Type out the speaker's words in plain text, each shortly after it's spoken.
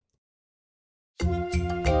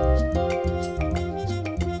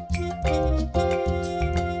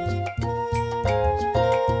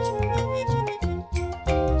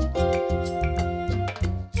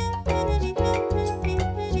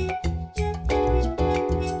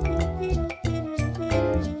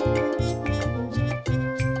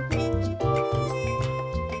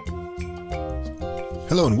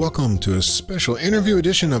Hello and welcome to a special interview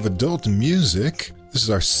edition of Adult Music. This is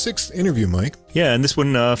our 6th interview, Mike. Yeah, and this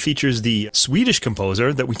one features the Swedish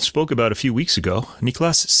composer that we spoke about a few weeks ago,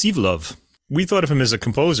 Niklas Sivelöv. We thought of him as a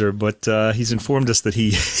composer, but he's informed us that he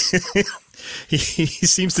he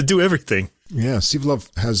seems to do everything. Yeah,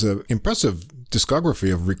 Sivelöv has an impressive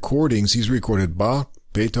discography of recordings. He's recorded Bach,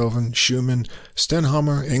 Beethoven, Schumann,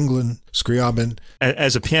 Stenhammar, England, Scriabin.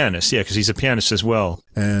 As a pianist, yeah, because he's a pianist as well.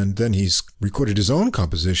 And then he's recorded his own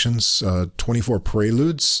compositions, 24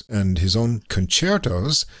 preludes and his own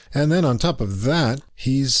concertos. And then on top of that,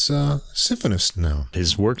 he's a symphonist now.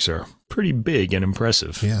 His works are pretty big and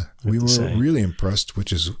impressive. Yeah, we were really impressed,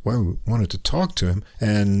 which is why we wanted to talk to him.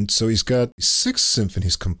 And so he's got 6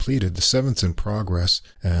 symphonies completed, the 7th in progress,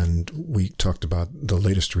 and we talked about the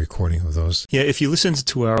latest recording of those. Yeah, if you listen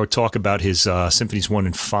to our talk about his Symphonies 1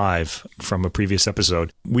 and 5 from a previous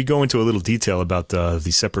episode, we go into a little detail about the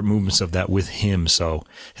separate movements of that with him, so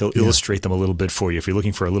he'll illustrate them a little bit for you. If you're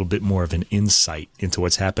looking for a little bit more of an insight into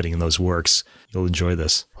what's happening in those works, you'll enjoy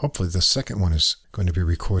this. Hopefully the second one is going to be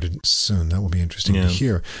recorded soon. That will be interesting to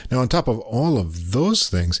hear. Now, on top of all of those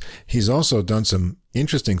things, he's also done some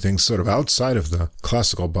interesting things sort of outside of the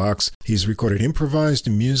classical box. He's recorded improvised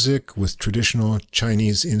music with traditional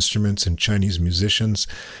Chinese instruments and Chinese musicians.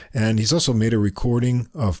 And he's also made a recording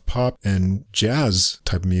of pop and jazz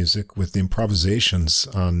type music with improvisations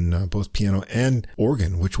on both piano and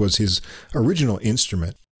organ, which was his original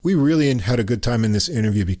instrument. We really had a good time in this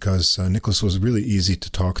interview because Niklas was really easy to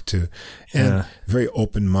talk to and very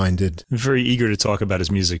open-minded. Very eager to talk about his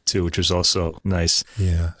music, too, which was also nice.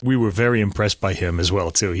 Yeah. We were very impressed by him as well,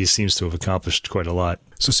 too. He seems to have accomplished quite a lot.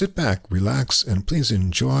 So sit back, relax, and please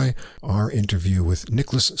enjoy our interview with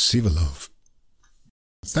Niklas Sivelöv.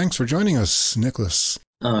 Thanks for joining us, Niklas.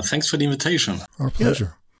 Thanks for the invitation. Our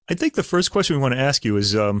pleasure. I think the first question we want to ask you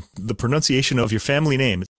is the pronunciation of your family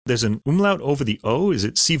name. There's an umlaut over the O. Is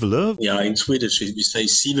it Sivelöv? Yeah, in Swedish we say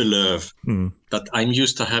Sivelöv, but I'm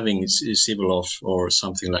used to having Sivelöv or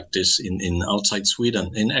something like this in outside Sweden.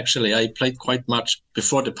 And actually, I played quite much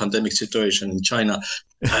before the pandemic situation in China.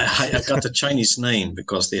 I got a Chinese name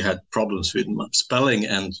because they had problems with spelling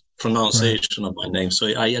and pronunciation of my name. So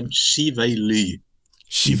I am Sivelöv.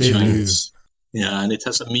 Sivelöv. Yeah, and it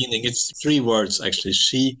has a meaning. It's 3 words, actually.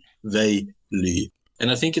 Sivelöv. And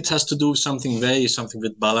I think it has to do with something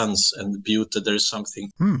with balance and beauty. There's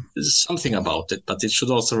something about it, but it should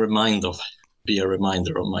also be a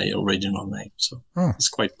reminder of my original name. So it's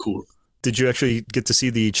quite cool. Did you actually get to see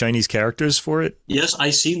the Chinese characters for it? Yes,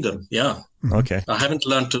 I've seen them. Yeah. Okay. I haven't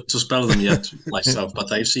learned to spell them yet myself,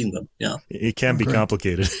 but I've seen them. Yeah. It can be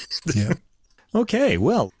complicated. Yeah. Okay,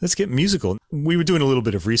 well, let's get musical. We were doing a little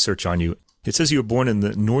bit of research on you. It says you were born in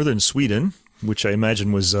the northern Sweden, which I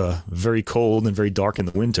imagine was very cold and very dark in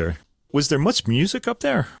the winter. Was there much music up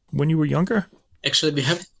there when you were younger? Actually, we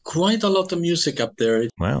have quite a lot of music up there.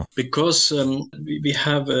 Wow. Because we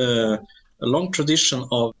have a long tradition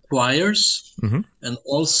of choirs, and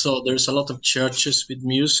also there's a lot of churches with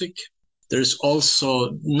music. There's also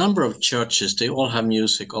a number of churches. They all have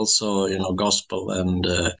music, also, gospel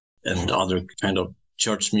and other kind of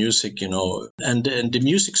church music, and the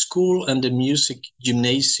music school and the music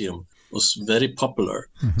gymnasium was very popular.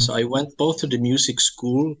 So I went both to the music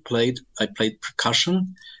school, I played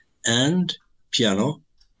percussion and piano.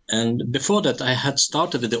 And before that, I had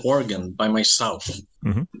started with the organ by myself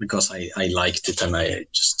because I liked it. And I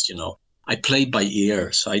just, I played by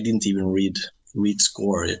ear. So I didn't even read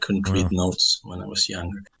score. I couldn't read notes when I was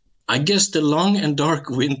younger. I guess the long and dark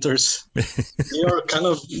winters, they are kind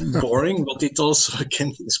of boring, but it also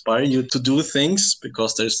can inspire you to do things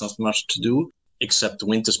because there's not much to do except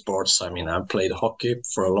winter sports. I mean, I played hockey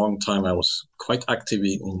for a long time. I was quite active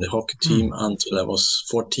in the hockey team until I was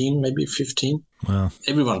 14, maybe 15. Wow.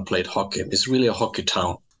 Everyone played hockey. It's really a hockey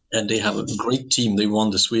town. And they have a great team. They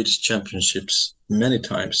won the Swedish championships many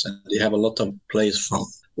times. And they have a lot of players from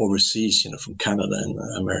overseas, from Canada and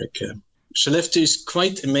America. Skellefteå is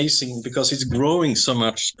quite amazing because it's growing so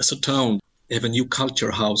much as a town. They have a new culture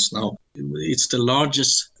house now. It's the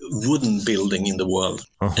largest wooden building in the world.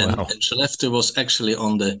 Oh, and wow. Skellefteå was actually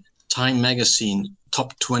on the Time magazine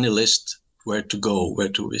top 20 list where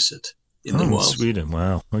to visit in the world. Sweden,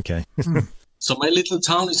 wow, okay. So my little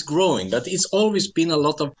town is growing, but it's always been a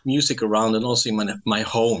lot of music around, and also in my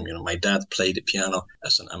home. My dad played the piano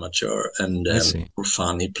as an amateur, and for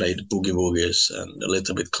fun, he played boogie-woogies and a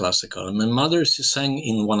little bit classical. And my mother, she sang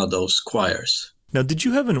in one of those choirs. Now, did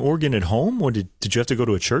you have an organ at home, or did you have to go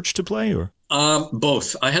to a church to play, or?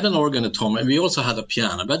 Both. I had an organ at home, and we also had a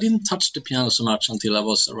piano, but I didn't touch the piano so much until I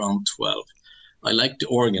was around 12. I liked the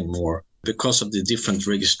organ more. because of the different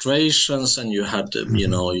registrations, and you had, you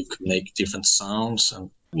know, you could make different sounds. And,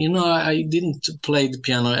 you know, I didn't play the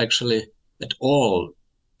piano actually at all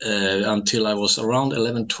until I was around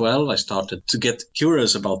 11, 12. I started to get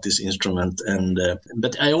curious about this instrument. And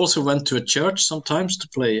but I also went to a church sometimes to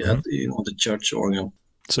play at, you know, the church organ.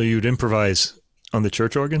 So you'd improvise on the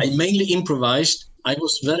church organ? I mainly improvised. I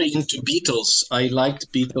was very into Beatles. I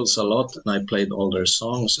liked Beatles a lot, and I played all their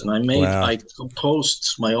songs. And I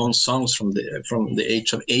composed my own songs from the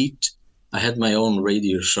age of 8. I had my own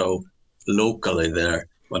radio show locally there.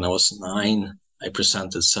 When I was 9, I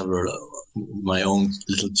presented several my own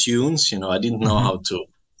little tunes. You know, I didn't know how to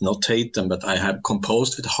notate them, but I had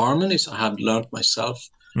composed with harmonies. I had learned myself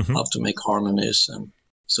how to make harmonies, and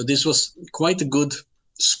so this was quite a good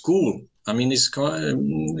school. I mean,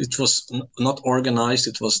 it was not organized.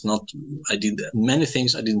 It was not. I did many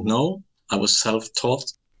things I didn't know. I was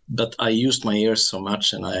self-taught, but I used my ears so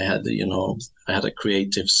much, and I had, you know, I had a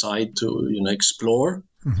creative side to, you know, explore.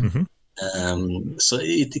 So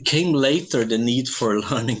it came later, the need for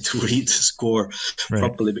learning to read the score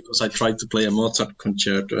properly, because I tried to play a Mozart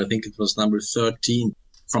concerto. I think it was number 13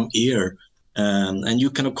 from ear. And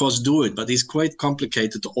you can, of course, do it, but it's quite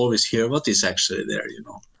complicated to always hear what is actually there, you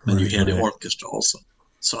know, and you hear the orchestra also.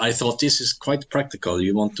 So I thought this is quite practical.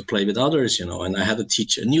 You want to play with others, you know, and I had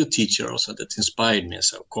a new teacher also that inspired me.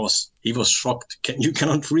 So, of course, he was shocked. You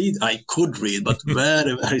cannot read. I could read, but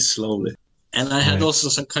very, very slowly. And I had also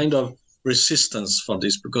some kind of resistance for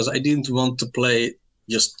this, because I didn't want to play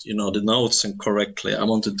just, you know, the notes and correctly. I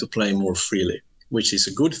wanted to play more freely, which is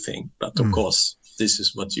a good thing. But, of course, this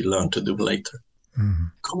is what you learn to do later.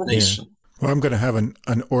 Combination. Yeah. Well, I'm going to have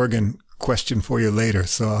an organ question for you later,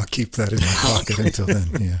 so I'll keep that in my pocket until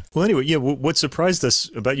then. Yeah. Well, anyway, what surprised us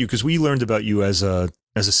about you, because we learned about you as a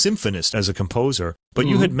symphonist, as a composer, but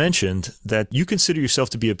you had mentioned that you consider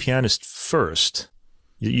yourself to be a pianist first.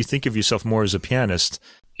 You think of yourself more as a pianist.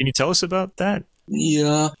 Can you tell us about that?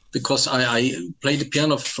 Yeah, because I played the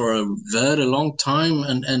piano for a very long time,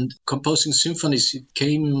 and composing symphonies, it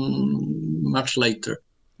came much later.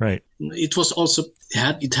 Right. It was also,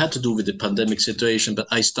 it had to do with the pandemic situation, but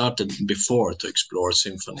I started before to explore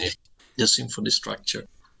the symphony structure.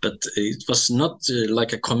 But it was not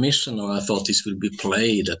like a commission, or I thought this will be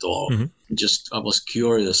played at all. Just, I was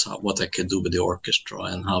curious what I could do with the orchestra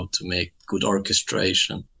and how to make good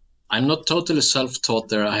orchestration. I'm not totally self-taught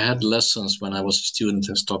there. I had lessons when I was a student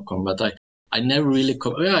in Stockholm, but I never really...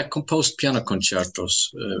 I composed piano concertos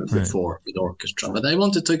before with orchestra, but I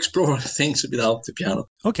wanted to explore things without the piano.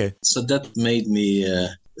 Okay. So that made me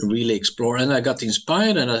really explore, and I got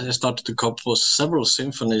inspired, and I started to compose several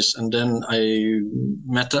symphonies, and then I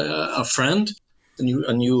met a friend,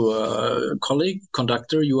 a new colleague,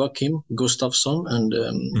 conductor, Joachim Gustafsson,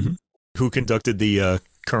 and... Who conducted the...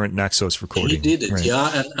 current Naxos recording. He did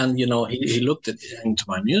it, and you know, he looked into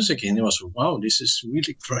my music, and he was, wow, this is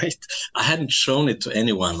really great. I hadn't shown it to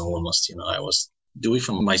anyone almost, you know, I was doing it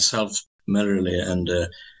for myself merely, and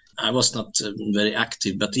I was not very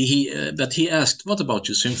active, but he asked, what about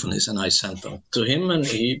your symphonies? And I sent them to him, and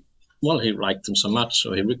he liked them so much,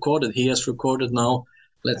 so he has recorded now,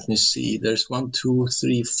 let me see, there's 1, 2,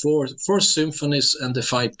 3, 4 symphonies, and the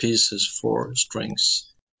 5 pieces for strings.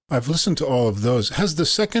 I've listened to all of those. Has the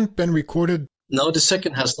second been recorded? No, the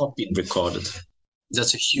second has not been recorded.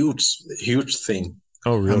 That's a huge thing.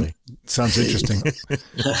 Oh, really? Sounds interesting.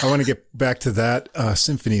 I want to get back to that.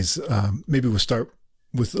 Symphonies. Maybe we'll start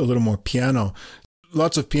with a little more piano.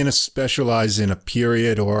 Lots of pianists specialize in a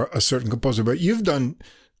period or a certain composer, but you've done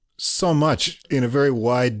so much in a very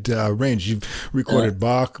wide range. You've recorded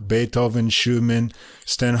Bach, Beethoven, Schumann,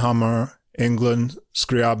 Stenhammar, England,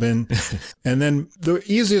 Scriabin. And then the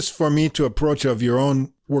easiest for me to approach of your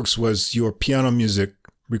own works was your piano music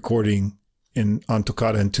recording on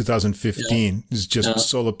Toccata in 2015. It's just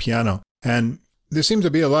solo piano. And there seem to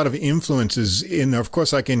be a lot of influences in there. Of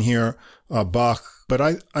course, I can hear Bach, but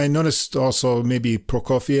I noticed also maybe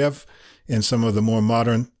Prokofiev in some of the more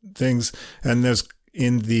modern things. And there's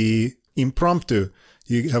in the impromptu,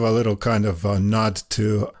 you have a little kind of a nod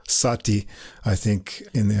to Satie, I think,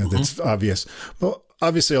 in there that's obvious. But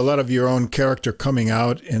obviously, a lot of your own character coming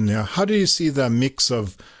out in there. How do you see the mix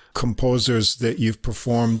of composers that you've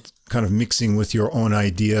performed kind of mixing with your own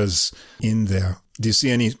ideas in there? Do you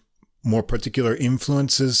see any more particular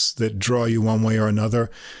influences that draw you one way or another?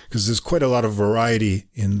 Because there's quite a lot of variety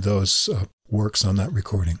in those works on that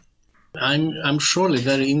recording. I'm surely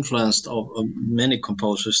very influenced of many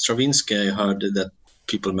composers. Stravinsky, I heard that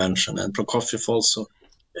people mention, and Prokofiev also.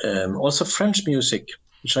 Also French music,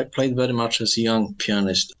 which I played very much as a young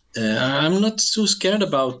pianist. I'm not too scared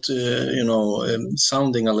about,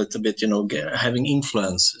 sounding a little bit, having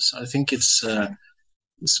influences. I think it's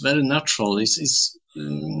very natural.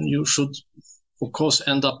 You should, of course,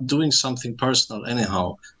 end up doing something personal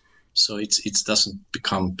anyhow, so it doesn't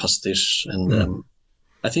become pastiche. And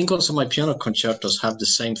I think also my piano concertos have the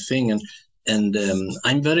same thing, and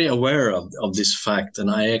I'm very aware of this fact,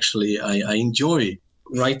 and I enjoy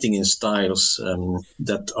writing in styles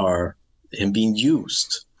that are being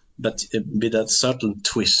used, but with a certain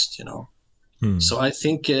twist, So I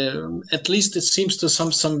think at least it seems to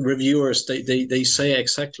some reviewers, they say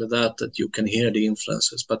exactly that you can hear the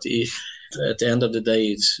influences, but at the end of the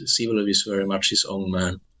day, Sivelöv is very much his own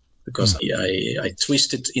man, because I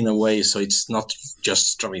twist it in a way so it's not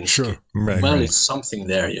just Stravinsky. Sure. Right. It's something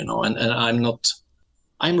there, and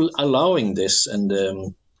I'm allowing this, and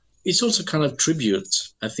it's also kind of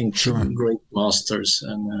tribute, I think, to great masters.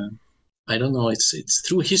 And I don't know, it's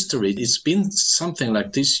through history, it's been something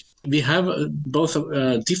like this. We have both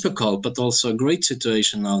a difficult but also a great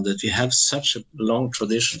situation now that we have such a long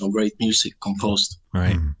tradition of great music composed.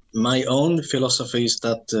 Right. My own philosophy is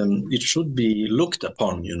that it should be looked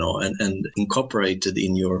upon, and incorporated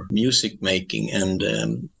in your music making.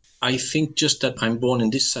 And I think just that I'm born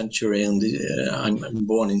in this century, and I'm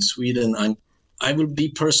born in Sweden, I will be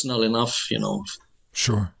personal enough,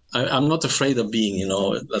 Sure. I'm not afraid of being,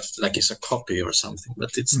 like it's a copy or something,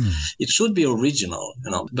 but it should be original,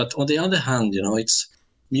 But on the other hand, it's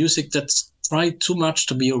music that's tried too much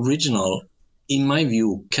to be original. In my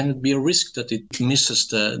view, can it be a risk that it misses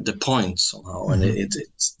the point somehow, and it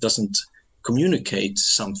doesn't communicate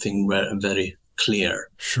something very clear?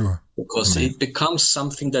 Sure. Because it becomes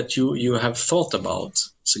something that you have thought about.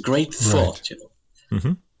 It's a great thought,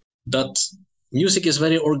 But music is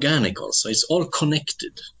very organic also. It's all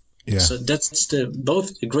connected. Yeah. So that's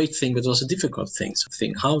both a great thing, but also a difficult thing.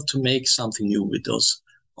 How to make something new with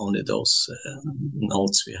only those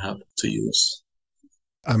notes we have to use.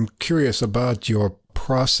 I'm curious about your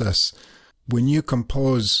process. When you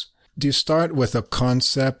compose, do you start with a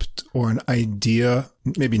concept or an idea,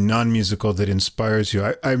 maybe non-musical, that inspires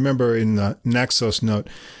you? I remember in the Naxos note,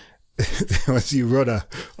 you wrote a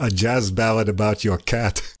jazz ballad about your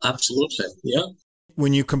cat. Absolutely, yeah.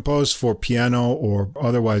 When you compose for piano or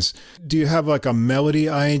otherwise, do you have like a melody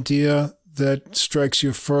idea that strikes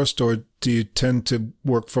you first, or do you tend to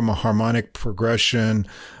work from a harmonic progression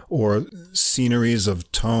or sceneries of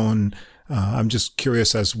tone? I'm just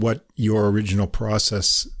curious as what your original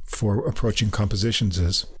process for approaching compositions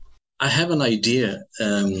is. I have an idea,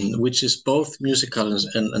 which is both musical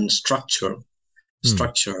and structure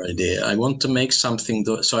idea. I want to make something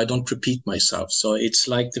so I don't repeat myself. So it's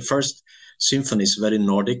like the first symphony is very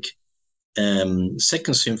Nordic.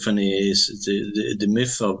 Second symphony is the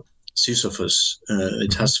myth of Sisyphus.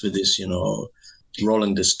 It has with this,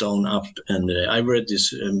 rolling the stone up. And I read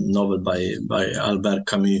this novel by Albert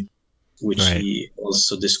Camus, which he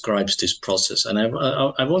also describes this process. And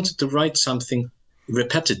I wanted to write something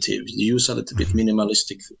repetitive, use a little bit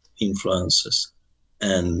minimalistic influences.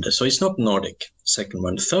 And so it's not Nordic, second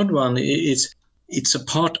one. The third one, it's a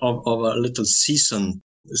part of a little season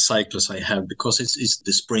cycles I have, because it's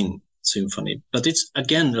the spring symphony. But it's,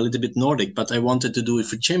 again, a little bit Nordic, but I wanted to do it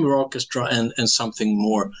for chamber orchestra and something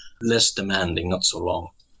more, less demanding, not so long.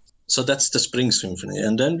 So that's the spring symphony.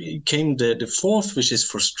 And then came the fourth, which is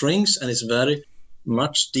for strings, and it's very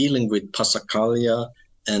much dealing with passacaglia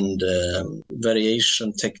and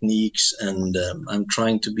variation techniques. And I'm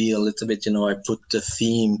trying to be a little bit, I put the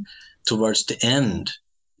theme towards the end.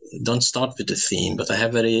 Don't start with the theme, but I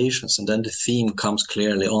have variations, and then the theme comes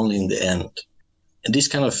clearly only in the end. And these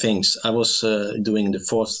kind of things I was doing in the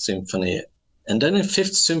fourth symphony. And then in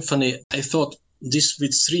fifth symphony, I thought this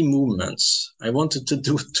with three movements. I wanted to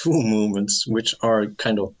do two movements, which are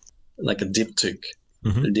kind of like a diptych.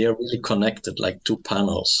 Mm-hmm. They are really connected, like two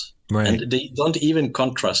panels. Right. And they don't even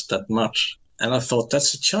contrast that much. And I thought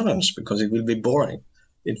that's a challenge, because it will be boring.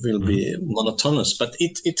 It will be monotonous, but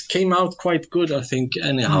it came out quite good, I think,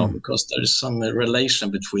 anyhow, because there is some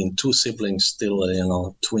relation between two siblings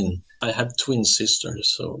still, twin. I have twin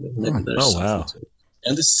sisters, so maybe there's something to it.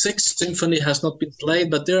 And the sixth symphony has not been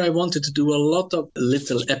played, but there I wanted to do a lot of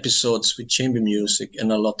little episodes with chamber music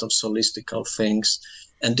and a lot of solistical things.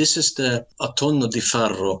 And this is the Autunno di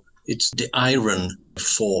Ferro. It's the iron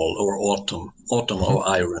fall or autumn of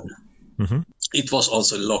iron. Mm-hmm. It was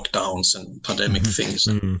also lockdowns and pandemic things.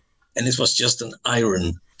 Mm-hmm. And it was just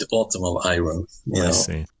the autumn of iron. I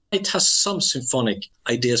see. It has some symphonic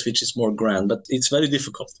ideas, which is more grand, but it's very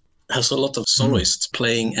difficult. It has a lot of soloists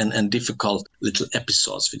playing and difficult little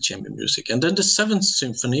episodes with chamber music. And then the seventh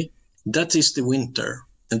symphony, that is the winter.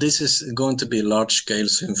 And this is going to be a large-scale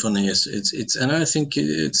symphony. And I think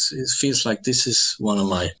it feels like this is one of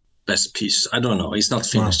my best pieces. I don't know. It's not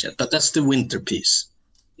finished yet, but that's the winter piece.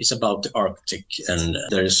 It's about the Arctic, and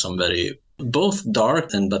there is some very both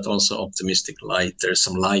dark but also optimistic light. There's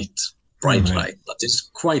some light, bright light, but it's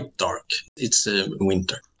quite dark. It's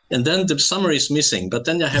winter. And then the summer is missing, but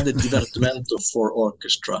then I have the Divertimento for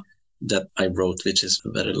orchestra that I wrote, which is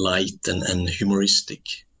very light and humoristic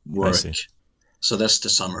work. So that's the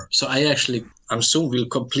summer. So I'm soon will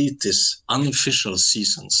complete this unofficial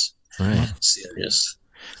seasons series.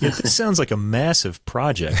 Yeah, this sounds like a massive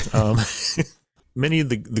project. Many of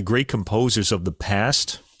the great composers of the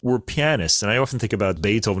past were pianists. And I often think about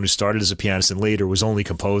Beethoven, who started as a pianist and later was only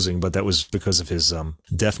composing, but that was because of his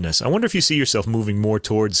deafness. I wonder if you see yourself moving more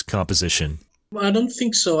towards composition. I don't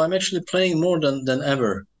think so. I'm actually playing more than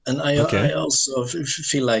ever. And I also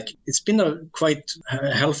feel like it's been a quite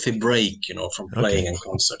healthy break, from playing in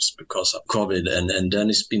concerts because of COVID. And then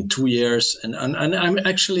it's been 2 years. And I'm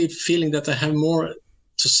actually feeling that I have more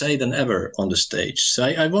to say than ever on the stage. So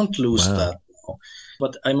I won't lose that.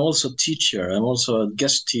 But I'm also a teacher. I'm also a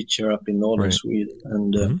guest teacher up in northern Sweden.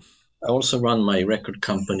 And I also run my record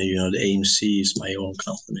company. The AMC is my own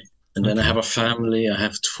company. And then I have a family. I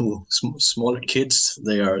have 2 small kids.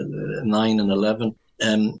 They are 9 and 11.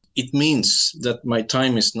 It means that my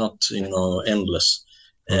time is not, endless.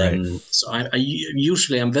 So I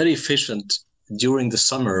usually am very efficient during the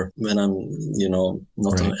summer when I'm,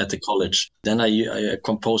 not at the college. Then I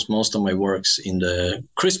compose most of my works in the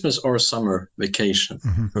Christmas or summer vacation.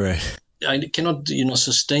 I cannot,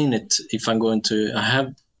 sustain it if I'm going to.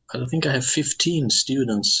 I think I have 15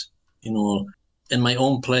 students, and my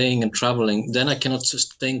own playing and traveling. Then I cannot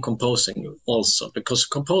sustain composing also, because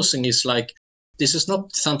composing is like, this is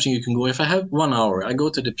not something you can go. If I have 1 hour, I go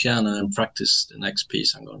to the piano and practice the next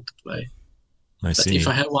piece I'm going to play. But if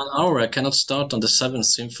I have 1 hour, I cannot start on the 7th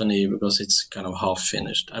Symphony because it's kind of half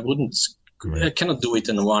finished. I cannot do it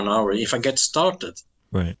in 1 hour. If I get started,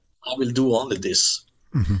 I will do only this.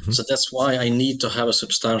 So that's why I need to have a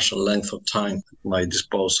substantial length of time at my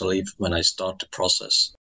disposal when I start the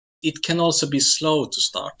process. It can also be slow to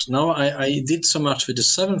start. Now I did so much with the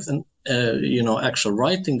 7th and, actual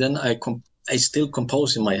writing, then I still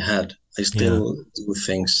compose in my head. I still do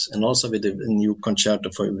things. And also with the new concerto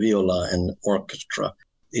for viola and orchestra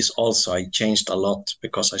I changed a lot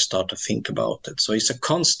because I start to think about it. So it's a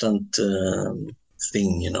constant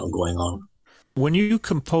thing, going on. When you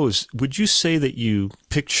compose, would you say that you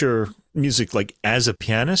picture music like as a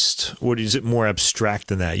pianist, or is it more abstract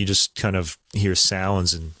than that? You just kind of hear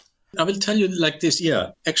sounds and... I will tell you like this,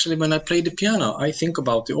 Actually, when I play the piano, I think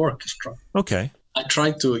about the orchestra. Okay. I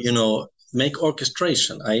try to, make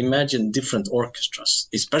orchestration. I imagine different orchestras,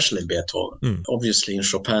 especially Beethoven. Obviously, in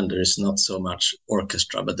Chopin, there is not so much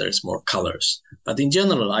orchestra, but there is more colors. But in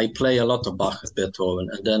general, I play a lot of Bach, Beethoven,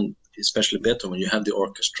 and then especially Beethoven, you have the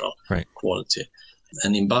orchestral quality.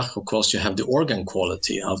 And in Bach, of course, you have the organ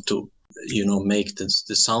quality, how to, make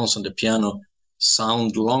the sounds on the piano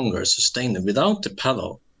sound longer, sustained without the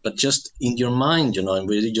pedal, but just in your mind, and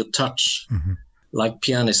with your touch. Like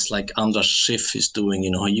pianists like Anders Schiff is doing,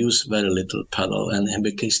 he use very little pedal and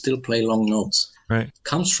he can still play long notes. It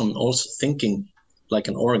comes from also thinking like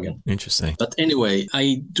an organ. Interesting. But anyway,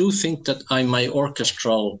 I do think that my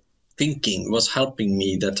orchestral thinking was helping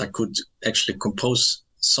me, that I could actually compose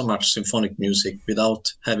so much symphonic music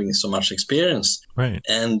without having so much experience.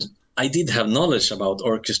 And I did have knowledge about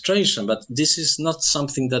orchestration, but this is not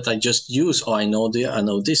something that I just use. I know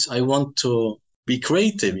this. I want to be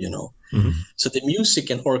creative, So the music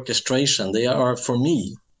and orchestration, they are, for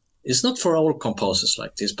me, it's not for all composers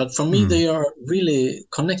like this, but for me, they are really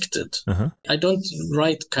connected. I don't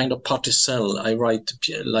write kind of particelle. I write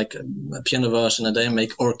like a piano version and then I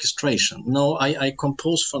make orchestration. No, I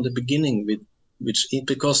compose from the beginning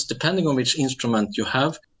because depending on which instrument you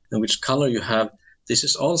have and which color you have, this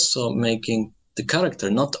is also making the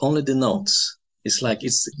character, not only the notes. It's like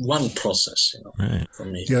it's one process, for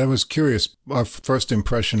me. Yeah, I was curious. Our first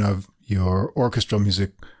impression of your orchestral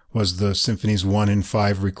music was the Symphonies 1 and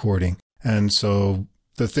 5 recording. And so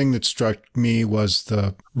the thing that struck me was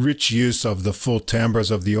the rich use of the full timbres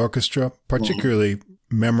of the orchestra, particularly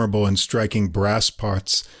memorable and striking brass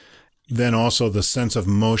parts. Then also the sense of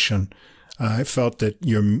motion. I felt that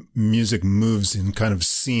your music moves in kind of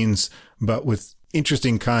scenes, but with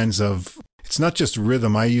interesting kinds of... It's not just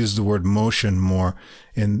rhythm. I use the word motion more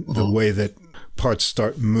in the way that parts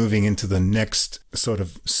start moving into the next sort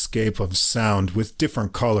of scape of sound with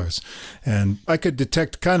different colors. And I could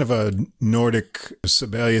detect kind of a Nordic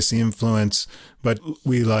Sibelius influence, but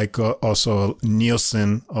we like also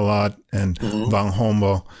Nielsen a lot and Van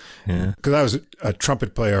Hombo. Yeah. Because I was a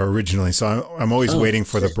trumpet player originally, so I'm always waiting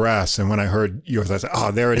for the brass. And when I heard yours, I said,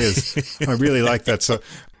 oh, there it is. I really like that. So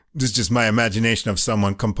this is just my imagination of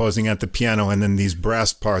someone composing at the piano and then these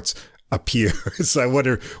brass parts appear. So I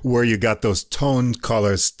wonder where you got those tone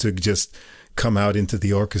colors to just come out into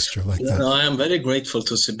the orchestra like that. No, I am very grateful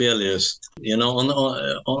to Sibelius. You know,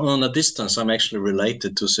 on a distance, I'm actually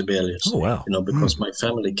related to Sibelius. Oh, wow. You know, because my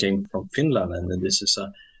family came from Finland, and this is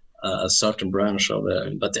a certain branch of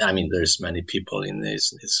but I mean, there's many people in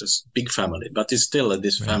this. It's a big family, but it's still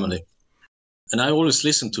this family. And I always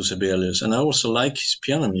listen to Sibelius, and I also like his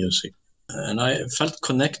piano music. And I felt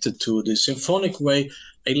connected to the symphonic way.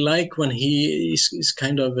 I like when he is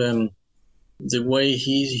kind of the way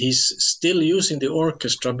he's still using the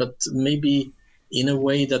orchestra, but maybe in a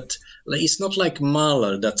way that it's not like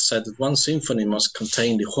Mahler that said that one symphony must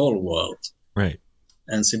contain the whole world. Right.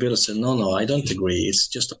 And Sibelius said, no, I don't agree. It's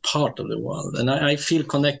just a part of the world. And I feel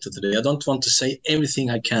connected to it. I don't want to say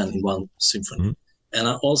everything I can in one symphony. Mm-hmm. And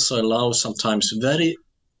I also allow sometimes very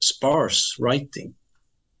sparse writing.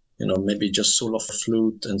 You know, maybe just solo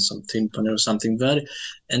flute and some timpani or something very.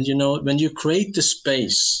 And, you know, when you create the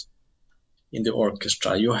space in the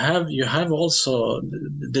orchestra, you have also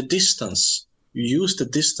the distance. You use the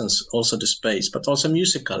distance, also the space, but also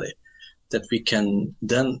musically, that we can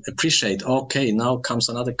then appreciate. Okay, now comes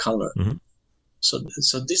another color. Mm-hmm.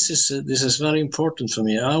 So this is very important for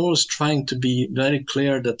me. I was trying to be very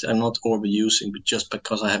clear that I'm not overusing, but just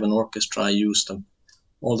because I have an orchestra, I use them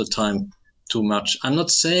all the time too much. I'm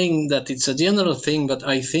not saying that it's a general thing, but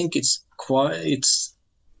I think it's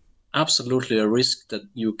absolutely a risk that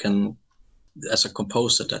you can, as a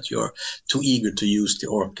composer, that you're too eager to use the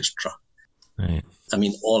orchestra. Right. I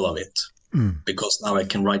mean, all of it. Because now I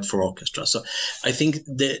can write for orchestra. So I think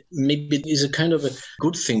that maybe it is a kind of a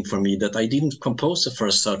good thing for me that I didn't compose for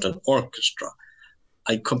a certain orchestra.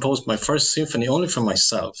 I composed my first symphony only for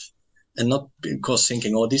myself, and not because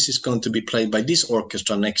thinking, oh, this is going to be played by this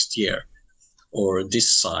orchestra next year or this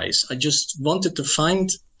size. I just wanted to find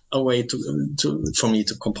a way for me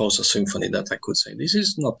to compose a symphony that I could say, this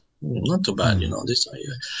is not too bad, you know. This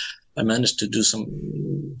I managed to do some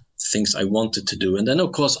things I wanted to do. And then,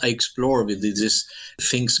 of course, I explore with these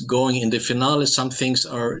things going in the finale. Some things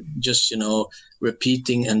are just, you know,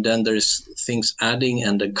 repeating, and then there's things adding,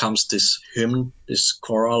 and then comes this hymn, this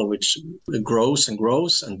choral, which grows and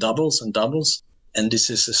grows and doubles and doubles. And this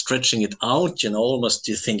is stretching it out, you know, almost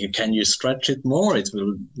you think, can you stretch it more? It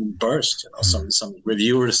will burst, you know. Some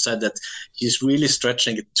reviewers said that he's really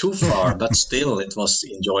stretching it too far, but still it was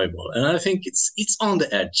enjoyable. And I think it's on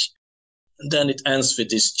the edge. And then it ends with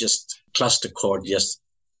this just cluster chord,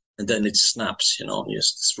 and then it snaps, you know,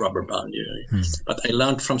 just this rubber band. But I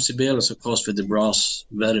learned from Sibelius, of course, with the brass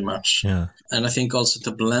very much. Yeah. And I think also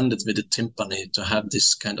to blend it with the timpani, to have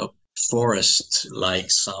this kind of forest-like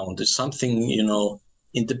sound. There's something, you know,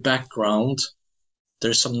 in the background.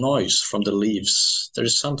 There's some noise from the leaves.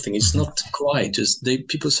 There's something. It's not quiet.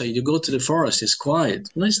 People say, you go to the forest, it's quiet.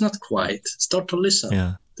 No, it's not quiet. Start to listen.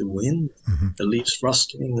 Yeah. The wind, the leaves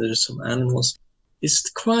rustling, there's some animals. It's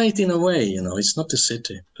quiet in a way, you know. It's not the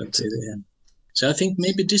city. But so I think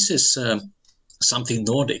maybe this is something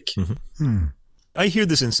Nordic. Mm-hmm. I hear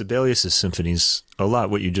this in Sibelius' symphonies a lot,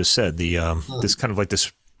 what you just said. This kind of like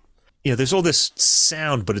this, there's all this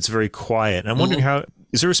sound, but it's very quiet. And I'm wondering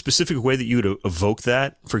is there a specific way that you would evoke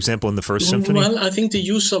that, for example, in the first symphony? Well, I think the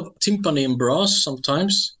use of timpani and brass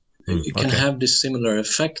sometimes it can have this similar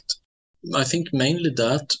effect. I think mainly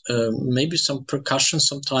that, maybe some percussion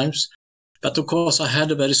sometimes. But of course, I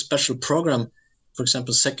had a very special program. For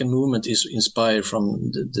example, second movement is inspired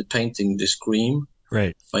from the painting The Scream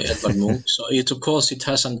by Edvard Munch. So it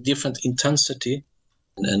has a different intensity.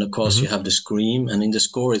 And of course, you have the scream. And in the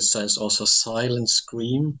score, it says also silent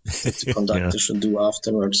scream that the conductor should do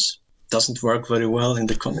afterwards. Doesn't work very well in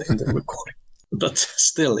the recording. But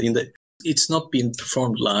still, it's not being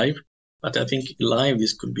performed live. But I think live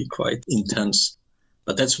this could be quite intense.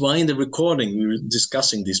 But that's why in the recording we were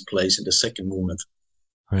discussing this place in the second movement.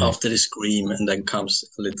 Right. After the scream, and then comes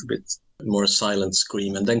a little bit more silent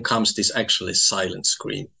scream, and then comes this actually silent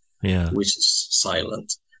scream, which is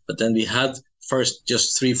silent. But then we had first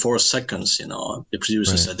just 3-4 seconds, you know. The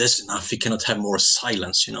producer said, that's enough, we cannot have more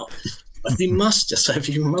silence, you know. But we must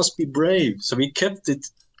be brave. So we kept it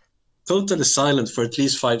totally silent for at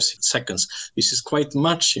least 5 seconds, which is quite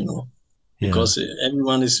much, you know. Because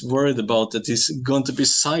everyone is worried about that it's going to be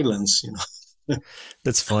silence, you know.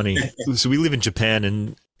 That's funny. So we live in Japan,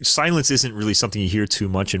 and silence isn't really something you hear too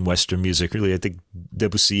much in Western music. Really, I think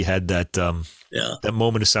Debussy had that that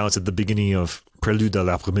moment of silence at the beginning of Prélude à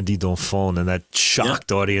l'après-midi d'enfant, and that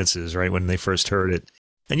shocked audiences, right, when they first heard it.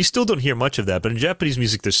 And you still don't hear much of that, but in Japanese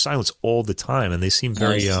music, there's silence all the time, and they seem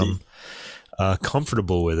very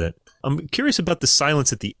comfortable with it. I'm curious about the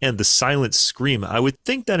silence at the end, the silent scream. I would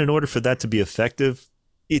think that in order for that to be effective,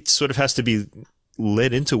 it sort of has to be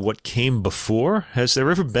led into what came before. Has there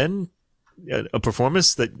ever been a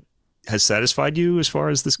performance that has satisfied you as far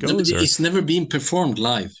as this goes? It's never been performed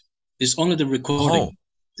live. It's only the recording. Oh,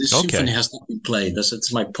 the symphony has not been played.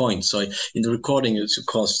 That's my point. So in the recording, it's of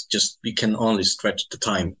course just we can only stretch the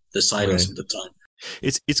time, the silence of the time.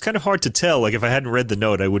 It's kind of hard to tell. Like if I hadn't read the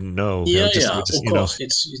note, I wouldn't know. Yeah, of course.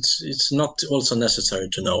 It's not also necessary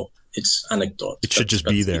to know. It's anecdote. It should just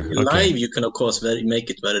be there. Live, you can of course make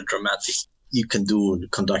it very dramatic. You can the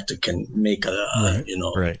conductor can make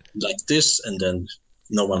like this, and then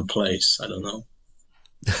no one plays. I don't know.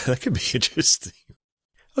 That could be interesting.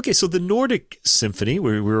 Okay, so the Nordic Symphony,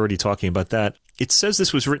 we're already talking about that. It says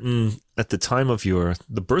this was written at the time of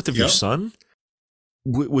the birth of your son.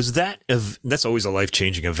 Was that's always a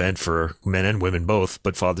life-changing event for men and women both,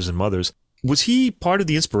 but fathers and mothers. Was he part of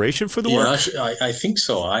the inspiration for the work? I think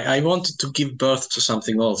so. I wanted to give birth to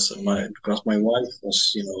something else, because my wife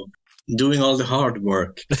was, doing all the hard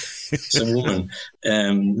work as a woman.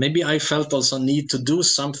 Maybe I felt also need to do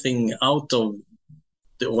something out of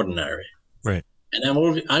the ordinary. Right. And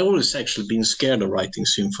I always actually been scared of writing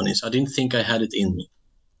symphonies. I didn't think I had it in me.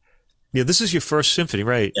 Yeah, this is your first symphony,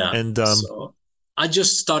 right? Yeah. And so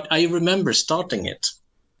I remember starting it,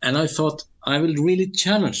 and I thought I will really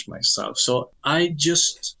challenge myself. So I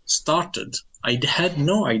just started. I had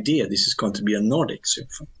no idea this is going to be a Nordic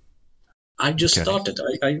symphony. I just started.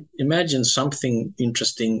 I imagined something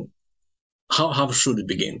interesting. How should it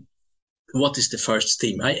begin? What is the first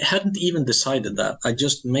theme? I hadn't even decided that. I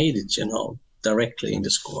just made it, directly in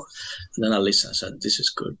the score. And then I listened and said, this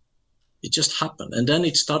is good. It just happened. And then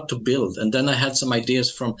it started to build. And then I had some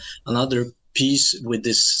ideas from another piece with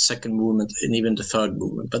this second movement and even the third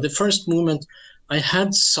movement. But the first movement, I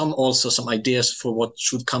had some ideas for what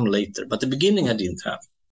should come later. But the beginning I didn't have.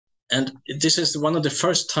 And this is one of the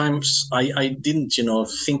first times I didn't,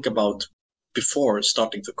 think about before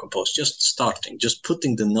starting to compose, just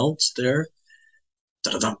putting the notes there.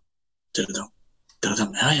 Da-da-dum, da-da-dum,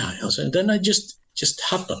 da-da-dum, and then I just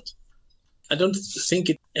happened. I don't think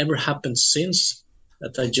it ever happened since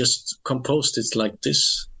that I just composed it like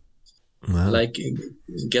this. Wow. Like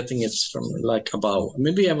getting it from like above.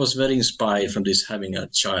 Maybe I was very inspired from this, having a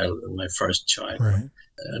child, my first child. Right.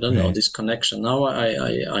 I don't know, this connection. Now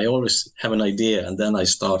I always have an idea, and then I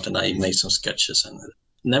start and I make some sketches, and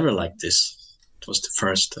never like this. It was the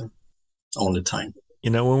first only time.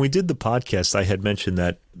 When we did the podcast, I had mentioned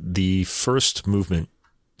that the first movement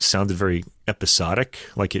sounded very episodic,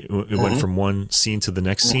 like it went from one scene to the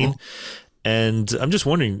next scene. And I'm just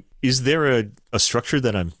wondering, is there a structure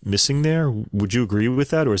that I'm missing there? Would you agree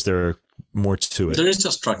with that, or is there more to it? There is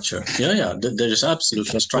a structure. Yeah. There is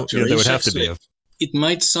absolutely a structure. Well, there would have to be. It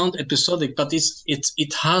might sound episodic, but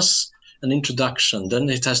it has an introduction. Then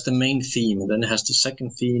it has the main theme, and then it has the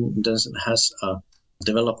second theme, and then it has a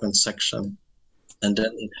development section, and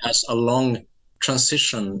then it has a long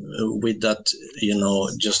transition with that,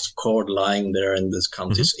 just chord lying there, and this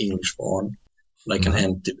comes this English horn, like an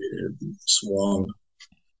empty swan,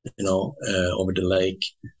 over the lake.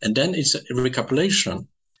 And then it's a recapitulation.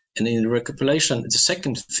 And in the recapitulation, the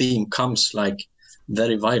second theme comes like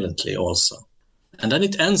very violently also. And then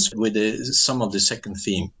it ends with some of the second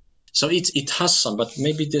theme. So it has some, but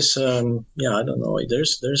maybe this, I don't know.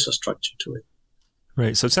 There's a structure to it.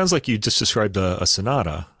 Right. So it sounds like you just described a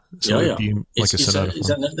sonata. So it'd be like a sonata. It's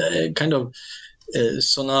a kind of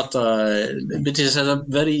sonata, but it has a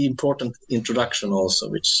very important introduction also,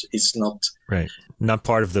 which is not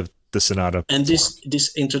part of the sonata. And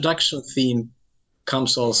this introduction theme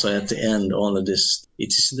comes also at the end. Only this,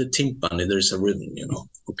 it is the timpani. There is a rhythm,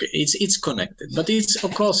 Okay, it's connected, but it's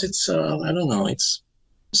of course it's I don't know. It's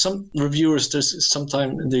some reviewers.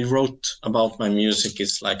 Sometimes they wrote about my music.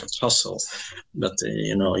 It's like a puzzle, but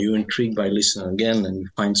you're intrigued by listening again, and you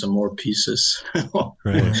find some more pieces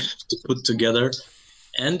to put together.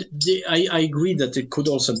 And I agree that it could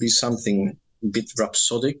also be something a bit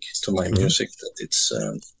rhapsodic to my music. That it's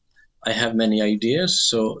I have many ideas.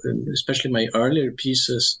 So especially my earlier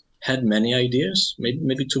pieces had many ideas,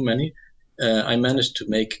 maybe too many. I managed to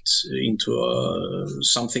make it into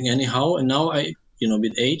something anyhow, and now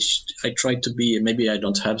with age, I try to be, maybe I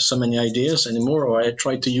don't have so many ideas anymore, or I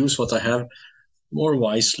try to use what I have more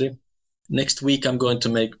wisely. next week I'm going to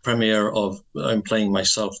make premiere I'm playing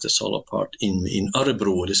myself the solo part in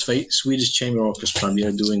Örebro, the Swedish Chamber Orchestra. We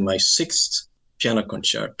are doing my 6th piano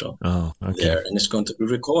concerto there, and it's going to be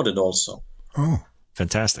recorded also. Oh,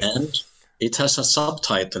 fantastic. And it has a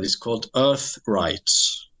subtitle. It's called Earth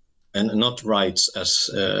Rights, and not rights as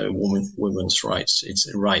women's rights.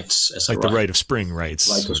 It's rights as like the rite of spring rights.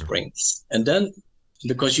 Rite of spring. And then,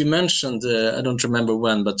 because you mentioned, I don't remember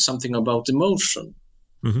when, but something about emotion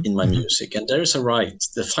in my music. And there is a rite.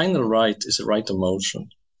 The final rite is a rite of motion,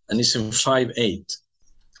 and it's in 5/8.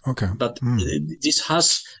 Okay. But this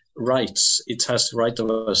has rights. It has right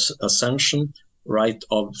of ascension, right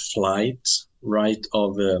of flight, right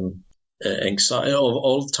of anxiety of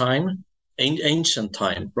old time, ancient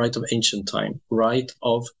time, right of ancient time, right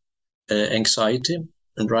of anxiety,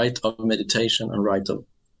 and right of meditation, and right of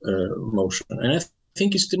motion. And I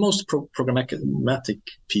think it's the most programmatic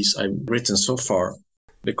piece I've written so far,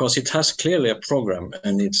 because it has clearly a program,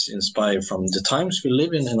 and it's inspired from the times we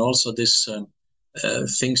live in, and also this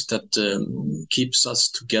things that keeps us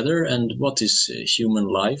together, and what is human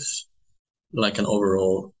life, like an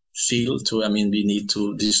overall feel to. I mean, we need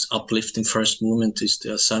to, this uplifting first movement is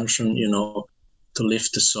the ascension, to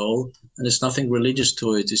lift the soul, and there's nothing religious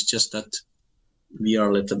to it. It's just that we are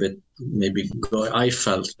a little bit I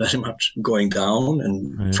felt very much going down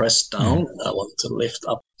and pressed down, and I want to lift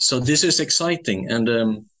up. So this is exciting,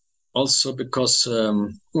 and also because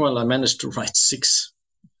I managed to write 6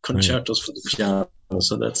 concertos for the piano,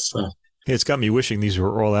 so that's it's got me wishing these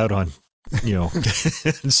were all out on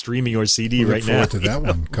streaming or CD right now. To that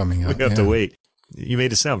one coming out. We have to wait. You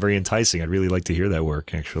made it sound very enticing. I'd really like to hear that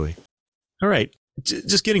work, actually. All right,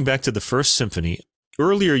 just getting back to the first symphony.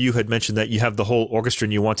 Earlier, you had mentioned that you have the whole orchestra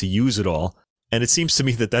and you want to use it all, and it seems to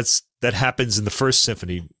me that happens in the first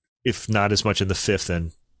symphony, if not as much in the fifth,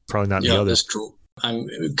 and probably not in the other. Yeah, that's true. I'm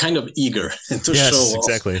kind of eager to show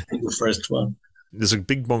off in the first one. There's a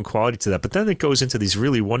big bone quality to that, but then it goes into these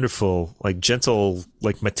really wonderful, like gentle,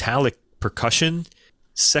 like metallic percussion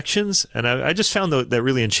sections, and I just found that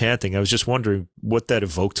really enchanting. I was just wondering what that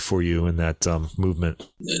evoked for you in that movement.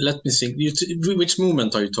 Let me think. Which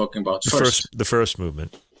movement are you talking about? The first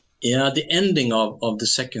movement. Yeah, the ending of the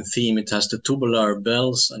second theme, it has the tubular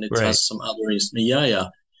bells, and it has some other instruments. Yeah.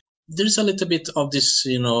 There's a little bit of this,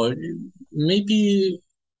 maybe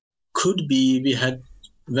could be we had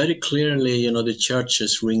very clearly, the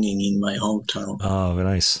churches ringing in my hometown. Oh,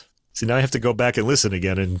 nice. See, now I have to go back and listen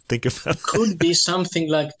again and think about it. Could be something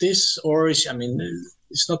like this, or it's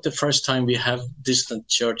not the first time we have distant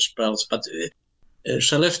church bells, but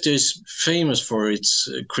Skellefteå is famous for its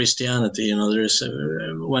Christianity. There is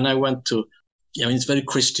when I went to, it's very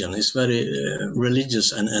Christian, it's very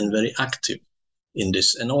religious and very active in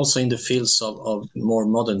this, and also in the fields of more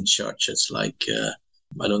modern churches, like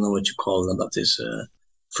I don't know what you call them, but these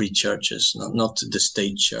free churches, not the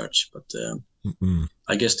state church, but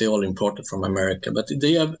I guess they're all imported from America, but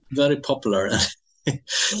they are very popular.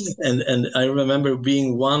 and I remember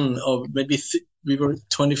being one of maybe we were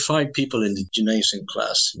 25 people in the gymnasium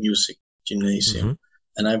class, music gymnasium,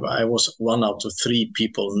 and I was one out of 3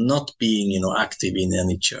 people not being active in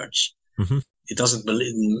any church. It doesn't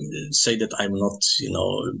say that I'm not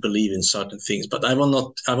believe in certain things, but I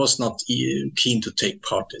was not keen to take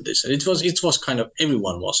part in this. It was kind of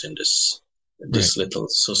everyone was in this little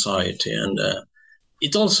society, and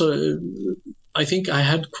it also I think I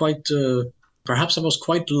had quite perhaps I was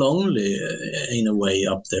quite lonely in a way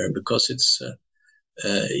up there, because it's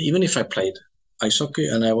even if I played ice hockey,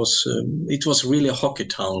 and I was it was really a hockey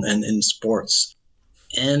town and in sports,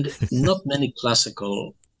 and not many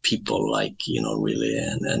classical people, like really,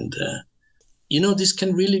 and this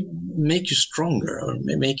can really make you stronger, or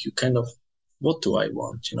make you kind of, what do I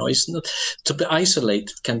want? It's not to be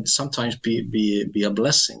isolated, can sometimes be a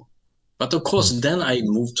blessing. But of course, then I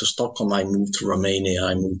moved to Stockholm, I moved to Romania,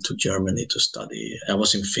 I moved to Germany to study. I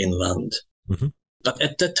was in Finland. But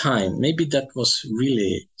at that time, maybe that was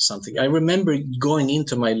really something. I remember going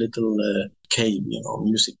into my little cave,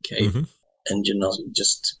 music cave, and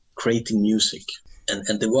just creating music.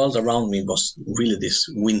 And the world around me was really this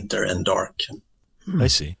winter and dark. I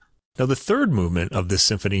see. Now, the third movement of this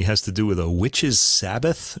symphony has to do with a witch's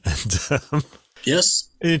Sabbath. And yes.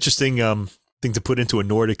 An interesting thing to put into a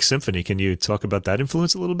Nordic symphony. Can you talk about that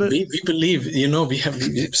influence a little bit? We believe,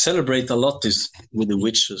 we celebrate a lot this with the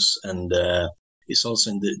witches, and it's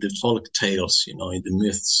also in the folk tales, in the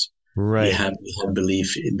myths. Right. We have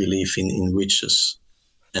belief in witches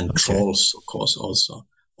and trolls, of course, also.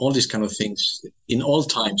 All these kind of things in all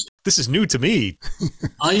times. This is new to me.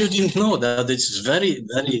 You didn't know that? It's very,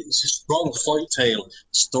 very strong folktale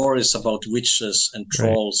stories about witches and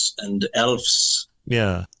trolls and elves.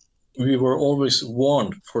 Yeah. We were always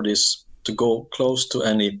warned for this, to go close to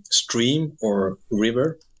any stream or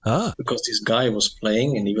river. Because this guy was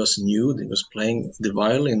playing, and he was nude. He was playing the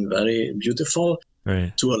violin, very beautiful,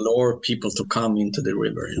 to allure people to come into the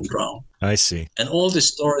river and drown. I see. And all the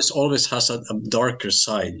stories always has a darker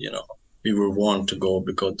side, you know. We were warned to go,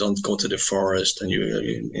 because don't go to the forest, and you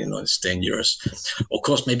know, it's dangerous. Of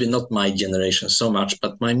course, maybe not my generation so much,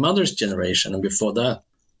 but my mother's generation and before that,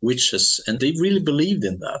 witches, and they really believed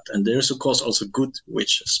in that. And there's of course also good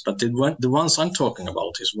witches, but the ones I'm talking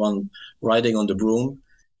about is one riding on the broom,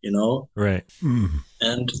 you know,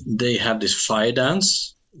 and they have this fire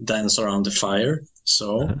dance around the fire.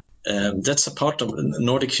 So that's a part of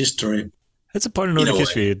Nordic history. That's a part of Nordic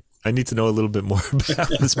history I need to know a little bit more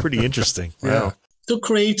about. It's pretty interesting. Wow. To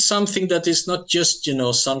create something that is not just, you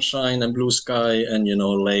know, sunshine and blue sky and, you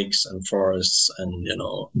know, lakes and forests, and, you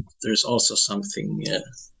know, there's also something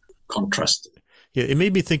contrasted. Yeah, it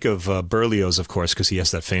made me think of Berlioz, of course, because he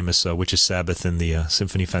has that famous Witches' Sabbath in the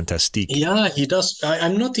Symphonie Fantastique. Yeah, he does.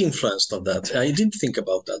 I'm not influenced of that. I didn't think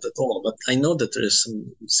about that at all, but I know that there is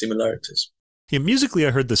some similarities. Yeah, musically,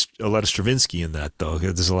 I heard a lot of Stravinsky in that, though.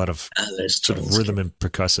 There's a lot of sort of rhythm and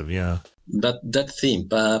percussive, yeah. That theme,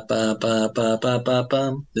 ba ba ba ba ba ba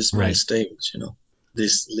ba, this very stable, you know,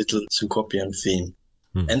 this little syncopian theme.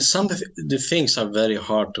 And some of the things are very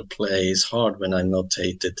hard to play. It's hard when I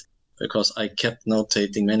notate it, because I kept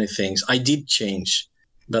notating many things. I did change,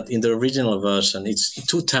 but in the original version, it's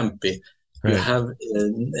too tempi. You have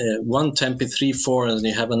one tempi 3/4, and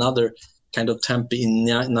you have another kind of tempi in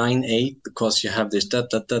 9/8, because you have this da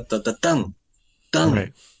da da da da dum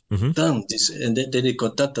dum dum. This, and then it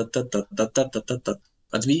got da da da da da da da da da.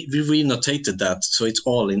 But we renotated that, so it's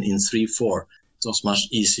all in 3/4. It was much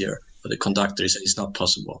easier for the conductor. It's not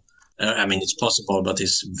possible. I mean, it's possible, but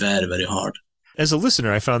it's very, very hard. As a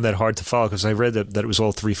listener, I found that hard to follow, because I read that it was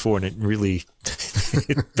all 3/4, and it really,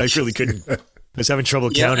 I really couldn't. I was having trouble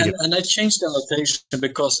counting it. And I changed the notation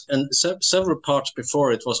because several parts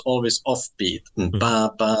before it was always offbeat.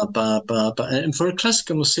 Ba, ba, ba, ba, ba. And for a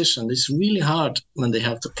classical musician, it's really hard when they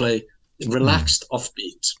have to play relaxed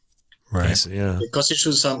offbeat. Right. Yeah. Because it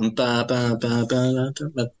should sound ba, ba, ba, ba,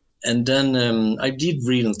 ba. And then I did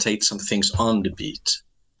renotate some things on the beat,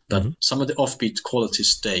 but some of the offbeat quality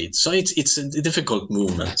stayed. So it's a difficult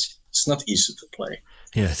movement. It's not easy to play.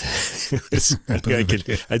 Yeah,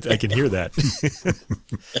 I can hear that.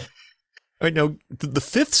 All right, now, the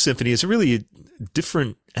Fifth Symphony is really a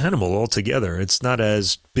different animal altogether. It's not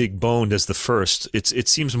as big-boned as the first. It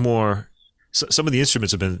seems more, some of the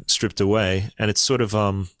instruments have been stripped away, and it's sort of,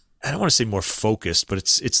 I don't want to say more focused, but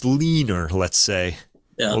it's leaner, let's say.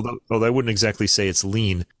 Yeah. Although I wouldn't exactly say it's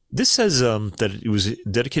lean. This says that it was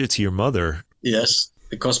dedicated to your mother. Yes,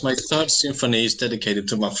 because my third symphony is dedicated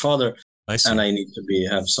to my father. I see. And I need to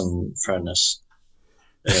have some fairness.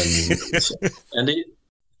 And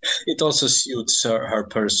it also suits her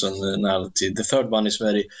personality. The third one is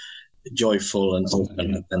very joyful and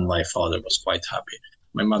open, and my father was quite happy.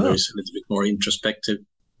 My mother is a little bit more introspective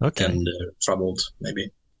and troubled,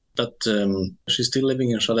 maybe. But she's still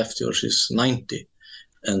living in Skellefteå. She's 90,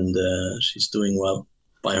 and she's doing well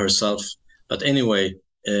by herself. But anyway,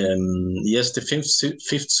 yes, the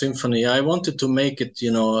fifth symphony, I wanted to make it,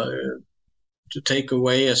 to take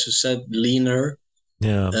away, as you said, leaner,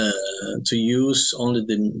 to use only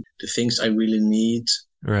the things I really need.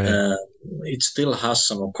 Right. It still has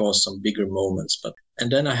some bigger moments, and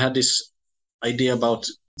then I had this idea about,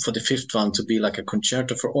 for the fifth one, to be like a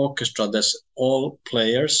concerto for orchestra. There's all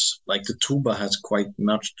players, like the tuba has quite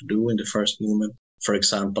much to do in the first movement, for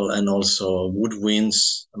example, and also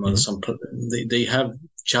woodwinds. They have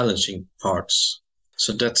challenging parts.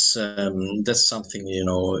 So that's something,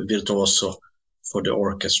 virtuoso for the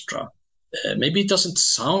orchestra. Maybe it doesn't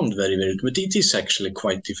sound very, very good, but it is actually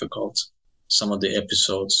quite difficult. Some of the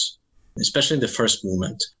episodes, especially the first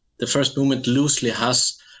movement. The first movement loosely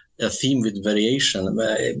has a theme with variation,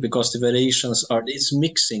 because the variations it's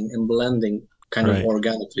mixing and blending kind of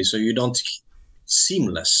organically. So you don't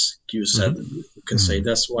seamless, you said. You can say,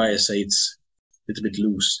 that's why I say it's a little bit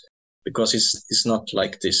loose, because it's not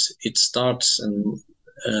like this. It starts and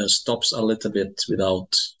stops a little bit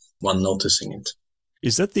without one noticing it.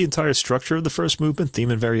 Is that the entire structure of the first movement, theme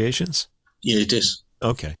and variations? Yeah, it is.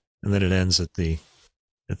 Okay. And then it ends at the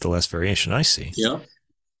last variation. I see. Yeah.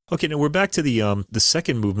 Okay, now we're back to the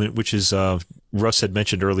second movement, which is, Russ had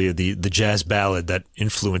mentioned earlier, the jazz ballad that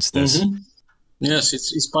influenced this. Yes,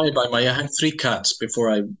 it's inspired by I had 3 cats before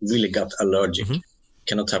I really got allergic.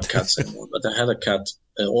 cannot have cats anymore. But I had a cat,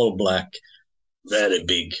 all black, very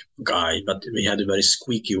big guy, but he had a very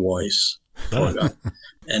squeaky voice. Poor guy.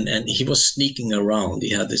 And he was sneaking around.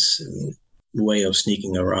 He had this way of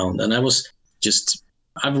sneaking around. And I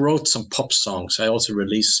wrote some pop songs. I also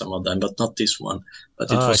released some of them, but not this one.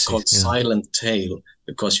 But it was called Silent Tail,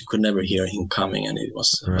 because you could never hear him coming. And it was,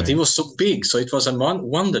 but he was so big, so it was a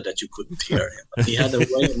wonder that you couldn't hear him. But he had a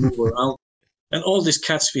way to move around. And all these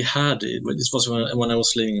cats we had, this was when I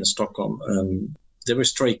was living in Stockholm. They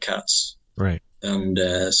were stray cats, right? And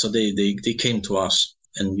so they came to us,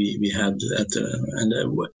 and we had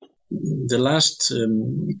the last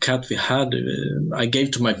cat we had, I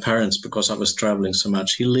gave to my parents because I was traveling so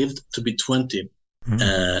much. He lived to be 20,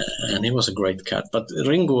 and he was a great cat. But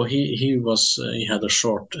Ringo, he had a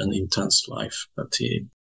short and intense life, but he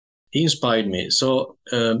inspired me. So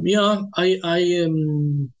I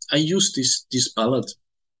use this ballad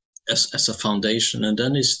as a foundation, and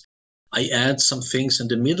then I add some things in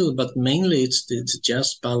the middle, but mainly it's the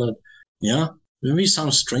jazz ballad. Yeah, maybe it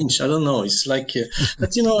sounds strange. I don't know. It's like,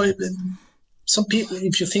 but some people,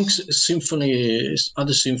 if you think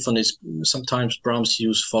other symphonies, sometimes Brahms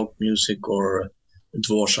use folk music or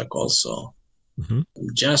Dvorak also. Mm-hmm.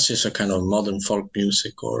 Jazz is a kind of modern folk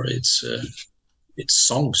music, or it's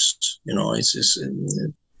songs. It's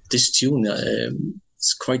this tune.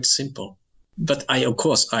 It's quite simple, but I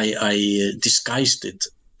disguised it.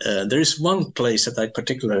 There is one place that I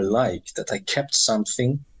particularly like, that I kept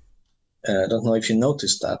something. I don't know if you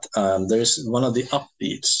noticed that. There's one of the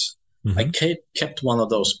upbeats. Mm-hmm. I kept one of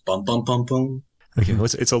those bum bum bum bum. Okay, well,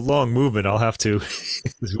 it's a long movement. I'll have to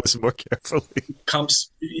listen more carefully. It comes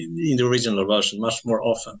in the original version much more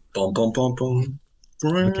often. Bum bum bum bum.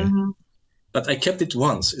 Okay. But I kept it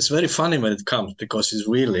once. It's very funny when it comes, because it's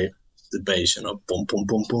really the bass, boom boom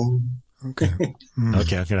boom boom. Okay.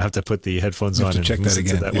 Okay, I'm gonna have to put the headphones on and check that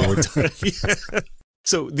again. To that when we're done. Yeah.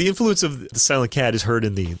 So the influence of the Silent Cat is heard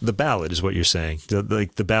in the ballad, is what you're saying.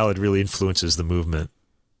 The ballad really influences the movement.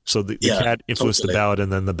 So the cat influenced the ballad,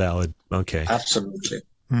 and then the ballad. Okay, absolutely.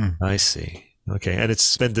 I see. Okay, and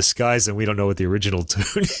it's been disguised, and we don't know what the original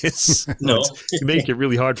tune is. No, you make it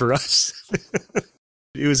really hard for us.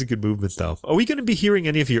 It was a good movement, though. Are we going to be hearing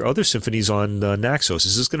any of your other symphonies on Naxos?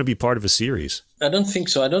 Is this going to be part of a series? I don't think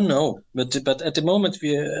so. I don't know. But at the moment,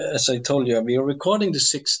 as I told you, we are recording the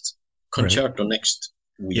 6th concerto next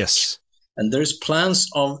week. Yes. And there's plans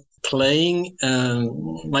of playing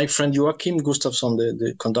my friend Joachim Gustafsson,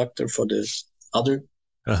 the conductor for the other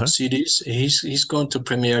CDs. He's going to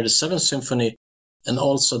premiere the 7th Symphony and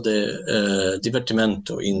also the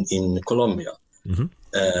Divertimento in Colombia. Mm-hmm.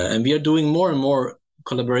 And we are doing more and more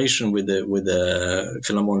collaboration with the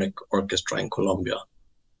Philharmonic Orchestra in Colombia.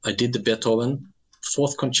 I did the Beethoven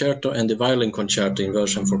 4th Concerto and the Violin Concerto in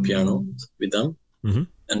version for piano with them. Mm-hmm.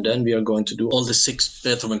 And then we are going to do all the 6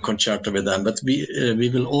 Beethoven Concerto with them. But we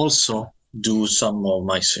will also do some of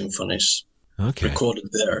my symphonies recorded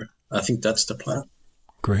there. I think that's the plan.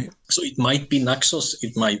 Great. So it might be Naxos,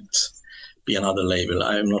 it might be another label.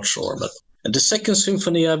 I am not sure. But the 2nd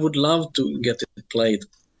Symphony, I would love to get it played.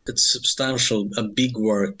 It's substantial, a big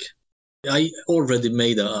work. I already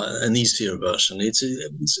made an easier version. It's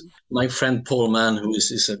my friend Paul Mann, who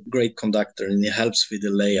is a great conductor, and he helps with the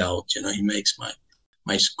layout. He makes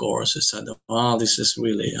my scores. He said, this is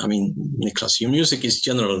really, Niklas, your music is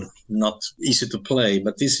generally not easy to play,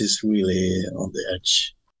 but this is really on the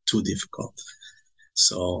edge, too difficult.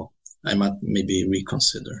 So I might maybe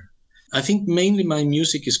reconsider. I think mainly my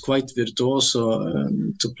music is quite virtuoso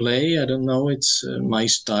to play. I don't know, it's my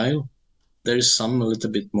style. There is some a little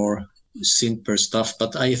bit more simpler stuff,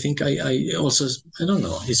 but I think I also, I don't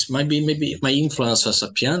know, it's maybe my influence as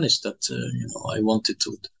a pianist that, I wanted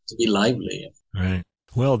to be lively. Right.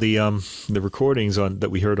 Well, the recordings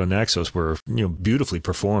that we heard on Naxos were beautifully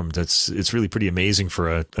performed. It's really pretty amazing for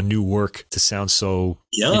a new work to sound so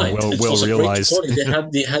well realized.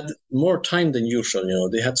 They had more time than usual.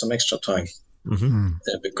 They had some extra time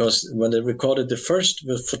because when they recorded the first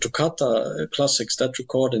for Toccata Classics, that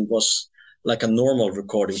recording was like a normal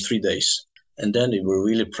recording, 3 days, and then they were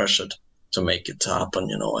really pressured to make it happen.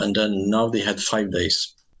 And then now they had 5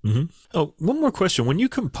 days. Mm-hmm. Oh, one more question. When you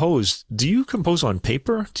compose, do you compose on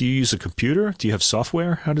paper? Do you use a computer? Do you have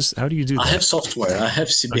software? How do you do that? I have software. I have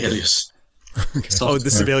Sibelius. Okay. Oh, the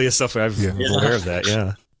Sibelius software. I'm aware of that,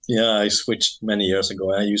 yeah. Yeah, I switched many years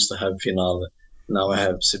ago. I used to have Finale. Now I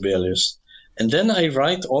have Sibelius. And then I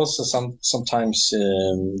write also sometimes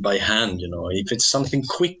by hand, If it's something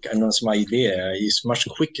quick and that's my idea, it's much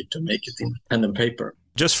quicker to make it in pen and paper.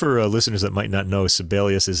 Just for listeners that might not know,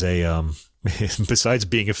 Sibelius is a... besides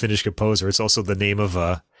being a Finnish composer, it's also the name of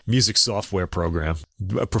a music software program,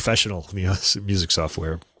 a professional music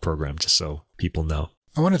software program, just so people know.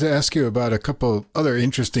 I wanted to ask you about a couple other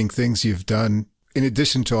interesting things you've done. In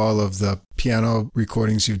addition to all of the piano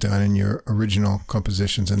recordings you've done in your original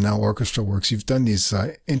compositions and now orchestral works, you've done these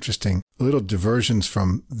interesting little diversions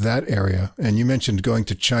from that area. And you mentioned going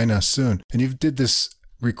to China soon. And you did this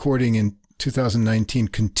recording in 2019,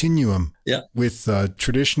 Continuum, with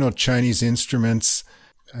traditional Chinese instruments.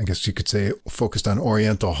 I guess you could say focused on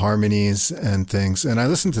Oriental harmonies and things. And I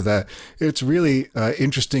listened to that. It's really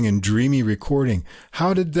interesting and dreamy recording.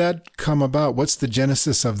 How did that come about? What's the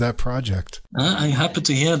genesis of that project? I'm happy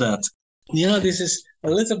to hear that. Yeah, this is a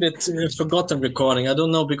little bit forgotten recording. I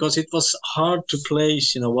don't know, because it was hard to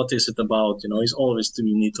place, what is it about? It's always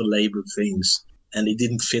you need to label things. And it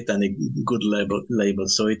didn't fit any good label.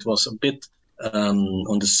 So it was a bit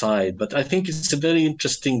on the side. But I think it's a very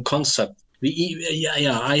interesting concept.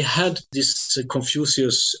 I had this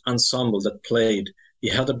Confucius ensemble that played. We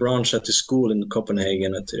had a branch at the school in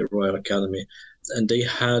Copenhagen at the Royal Academy, and they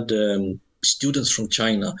had students from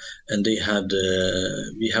China, and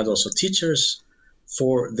we had also teachers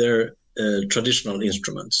for their traditional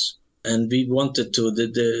instruments. And we wanted to,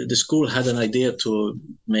 the school had an idea to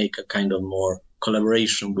make a kind of more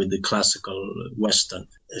collaboration with the classical Western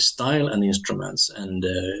style and instruments. And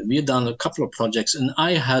we had done a couple of projects, and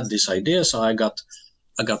I had this idea. So I got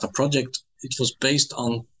a project. It was based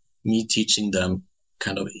on me teaching them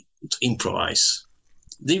kind of to improvise.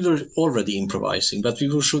 They were already improvising, but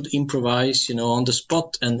we should improvise, on the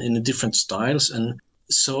spot and in different styles. And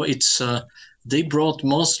so it's, they brought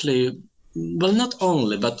mostly, well, not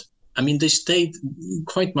only, but they stayed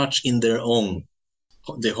quite much in their own,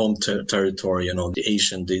 the home territory, the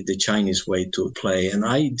Asian, the Chinese way to play. And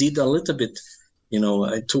I did a little bit,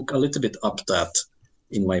 I took a little bit up that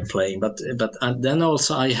in my playing. But and then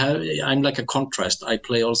also I'm like a contrast. I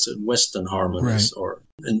play also Western harmonies, right.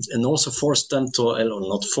 And also force them to,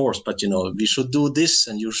 not force, but, we should do this,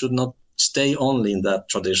 and you should not stay only in that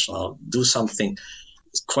traditional, do something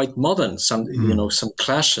quite modern, some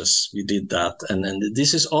clashes. We did that, and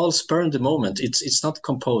this is all spur in the moment. It's not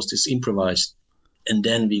composed, it's improvised. And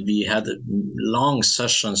then we had long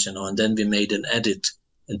sessions, and then we made an edit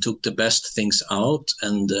and took the best things out.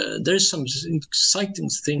 And there's some exciting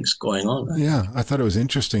things going on. Yeah, I thought it was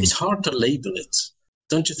interesting. It's hard to label it,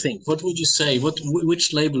 don't you think? What would you say?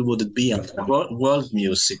 Which label would it be on? World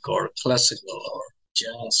music or classical or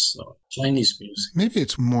jazz or Chinese music? Maybe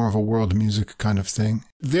it's more of a world music kind of thing.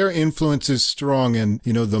 Their influence is strong, and,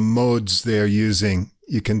 the modes they're using,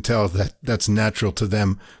 you can tell that that's natural to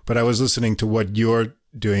them. But I was listening to what you're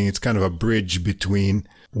doing. It's kind of a bridge between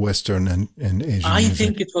Western and Asian I music.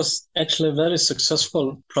 think it was actually a very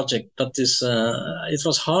successful project, but it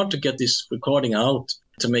was hard to get this recording out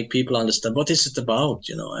to make people understand what is it about,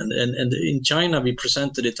 and in China we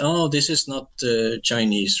presented it. Oh, this is not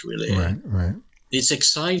Chinese really. Right. It's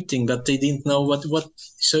exciting, but they didn't know what.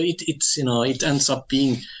 So it's it ends up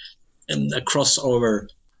being a crossover.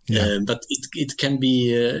 Yeah. But it can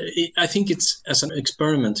be. I think it's, as an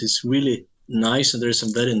experiment, it's really nice, and there's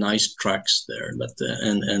some very nice tracks there. But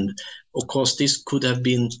and of course this could have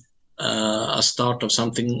been a start of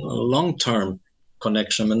something long-term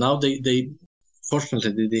connection. And now they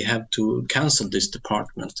fortunately they have to cancel this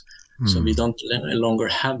department, so we don't longer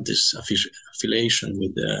have this affiliation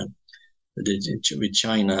with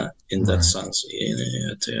China in that sense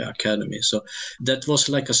at the academy. So that was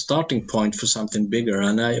like a starting point for something bigger,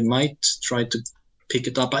 and I might try to pick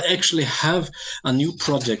it up. I actually have a new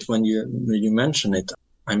project. When you mention it,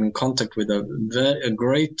 I'm in contact with a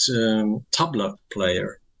great tabla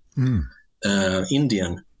player,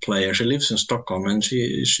 Indian player. She lives in Stockholm, and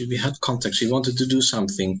we had contact. She wanted to do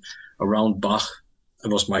something around Bach. It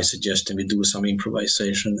was my suggestion. We do some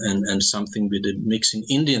improvisation and something with the mixing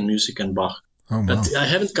Indian music and Bach. Oh, wow. But I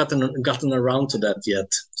haven't gotten around to that yet.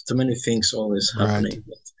 Too many things always happening. Right.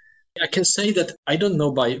 But I can say that I don't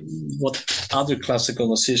know by what other classical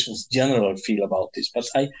musicians generally feel about this, but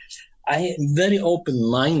I am very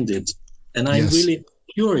open-minded, and I'm really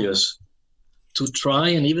curious to try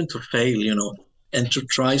and even to fail, and to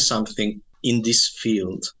try something in this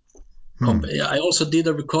field. I also did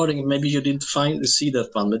a recording, maybe you didn't see that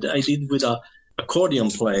one, but I did with a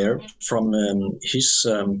accordion player from his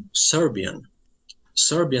Serbian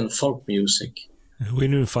folk music. We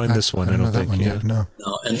didn't find this one, I don't think. No,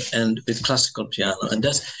 and with classical piano. And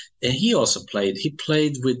he also played. He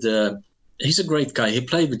played with He's a great guy. He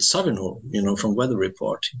played with Sivelöv, from Weather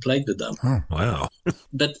Report. He played with them. Oh, wow.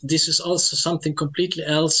 But this is also something completely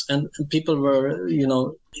else, and people were,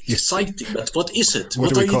 excited. But what is it?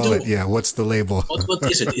 What do we call it? Yeah, what's the label? What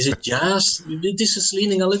is it? Is it jazz? This is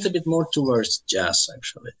leaning a little bit more towards jazz,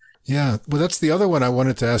 actually. Yeah, well, that's the other one I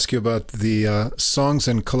wanted to ask you about, the songs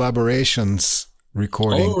and collaborations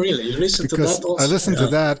recording. Oh, really? You listened to that also? I listened to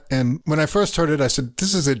that, and when I first heard it, I said,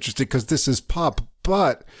 this is interesting because this is pop,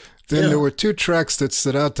 but then there were two tracks that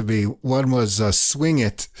stood out to me. One was Swing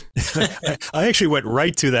It. I actually went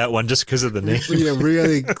right to that one just because of the name.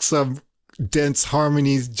 Really some dense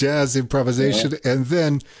harmonies, jazz improvisation, and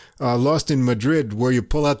then Lost in Madrid, where you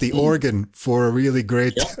pull out the organ for a really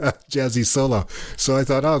great jazzy solo. So I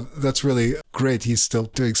thought, oh, that's really great. He's still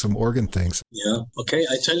doing some organ things. Yeah. Okay.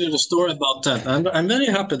 I tell you the story about that. I'm very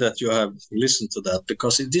happy that you have listened to that,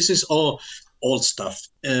 because this is all old stuff.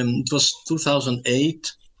 It was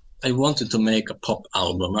 2008. I wanted to make a pop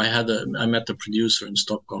album. I met a producer in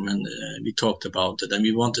Stockholm, and we talked about it, and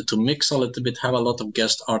we wanted to mix a little bit, have a lot of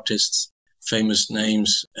guest artists, famous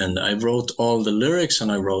names, and I wrote all the lyrics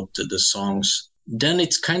and I wrote the songs. Then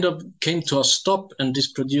it kind of came to a stop, and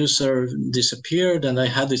this producer disappeared, and I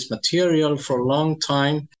had this material for a long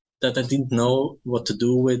time that I didn't know what to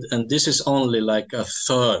do with, and this is only like a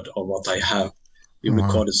third of what I have. We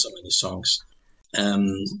recorded so many songs.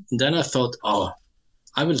 Then I thought,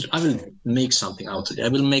 I will make something out of it. I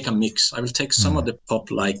will make a mix. I will take some of the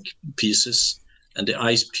pop-like pieces, and the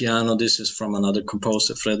ice piano. This is from another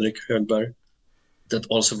composer, Fredrik Högberg, that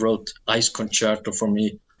also wrote Ice Concerto for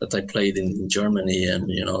me, that I played in Germany, and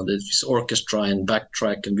this orchestra and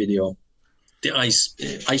backtrack and video. The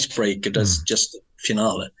Icebreaker, that's just the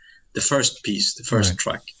finale, the first piece, the first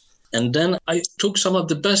track. And then I took some of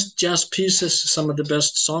the best jazz pieces, some of the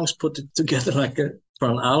best songs, put it together for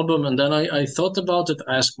an album, and then I thought about it.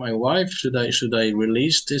 I asked my wife, should I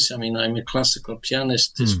release this? I mean, I'm a classical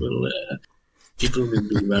pianist. This will people will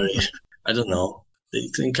be very, I don't know. They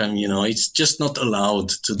think it's just not allowed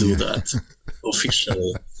to do that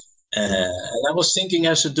officially. And I was thinking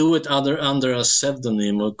I should do it under a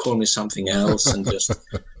pseudonym, or call me something else, and just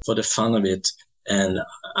for the fun of it. And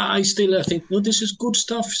I think, no, this is good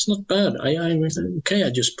stuff. It's not bad. I'm okay. I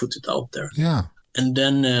just put it out there. Yeah. And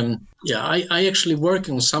then, I actually work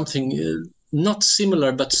on something not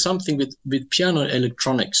similar, but something with piano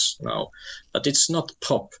electronics now. But it's not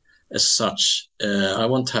pop as such. I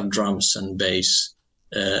want to have drums and bass.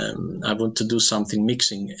 I want to do something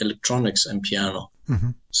mixing electronics and piano.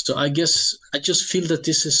 Mm-hmm. So I guess I just feel that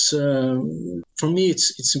this is, for me,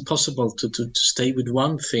 it's impossible to stay with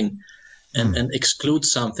one thing and exclude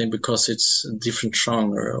something because it's a different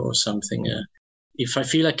genre or something. If I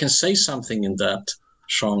feel I can say something in that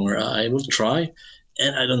genre, I will try.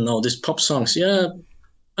 And I don't know, these pop songs,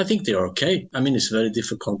 I think they're okay. I mean, it's very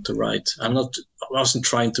difficult to write. I wasn't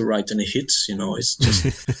trying to write any hits, it's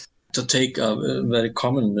just to take a very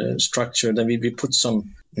common structure. Then we put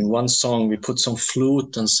in one song, we put some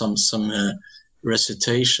flute and some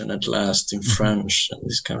recitation at last in French and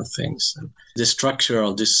these kind of things. And the structure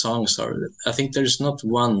of these songs I think there's not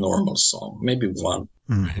one normal song, maybe one.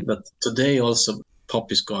 Mm-hmm. But today also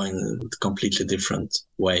pop is going a completely different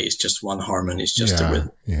way. It's just one harmony, it's just a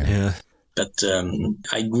rhythm. Yeah. But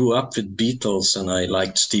I grew up with Beatles and I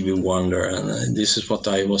liked Stevie Wonder, and this is what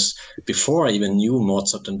I was, before I even knew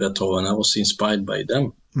Mozart and Beethoven, I was inspired by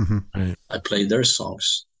them. Mm-hmm. Right. I played their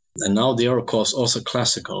songs. And now they are, of course, also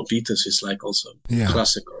classical. Beatles is like also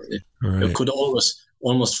classical. Right. I could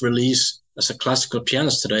almost release, as a classical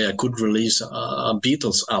pianist today, I could release a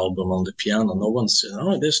Beatles album on the piano. No one said,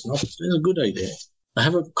 this is a good idea. I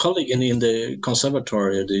have a colleague in the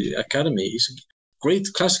conservatory, the academy. He's a great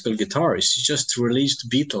classical guitarist. He just released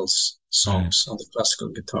Beatles songs on the classical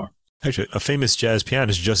guitar. Actually, a famous jazz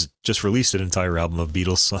pianist just released an entire album of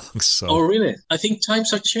Beatles songs. So. Oh, really? I think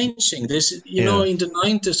times are changing. This, in the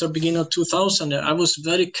 90s or beginning of 2000, I was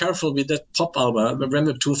very careful with that pop album. I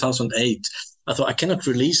remember 2008. I thought I cannot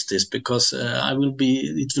release this because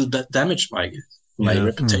it will damage my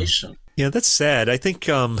reputation. Yeah, that's sad. I think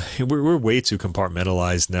we're way too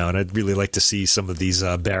compartmentalized now, and I'd really like to see some of these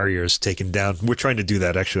barriers taken down. We're trying to do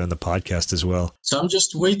that actually on the podcast as well. So I'm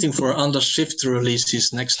just waiting for Anders Schiff to release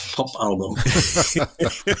his next pop album.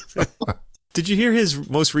 Did you hear his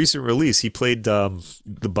most recent release? He played the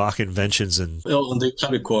Bach Inventions and on the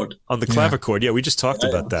clavichord. On the clavichord, we just talked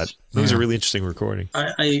about that. It was a really interesting recording.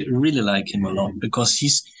 I really like him a lot because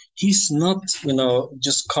he's not,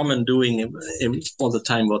 just come and doing all the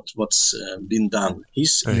time what's been done.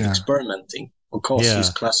 He's experimenting. Of course, he's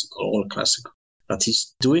classical, all classical. But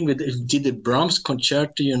he's doing with, he did the Brahms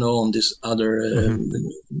concerto, on this other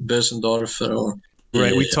Bösendorfer or...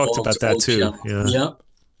 Right, we talked about that too. Yeah.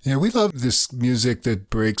 Yeah, we love this music that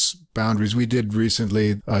breaks boundaries. We did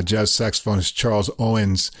recently jazz saxophonist Charles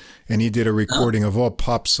Owens, and he did a recording of all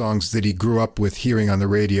pop songs that he grew up with hearing on the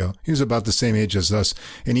radio. He was about the same age as us,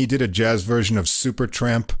 and he did a jazz version of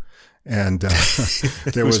Supertramp. And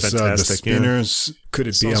there was the Spinners, Could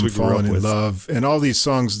It Be I'm Falling in Love, and all these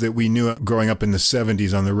songs that we knew growing up in the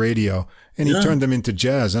 70s on the radio. And he turned them into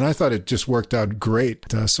jazz, and I thought it just worked out great.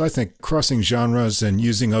 So I think crossing genres and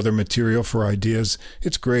using other material for ideas,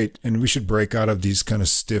 it's great. And we should break out of these kind of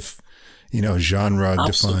stiff, genre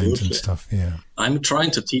defined and stuff. Yeah, I'm trying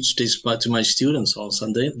to teach this to my students also,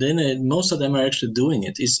 and then most of them are actually doing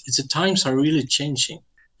it. It's the times are really changing.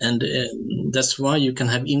 And that's why you can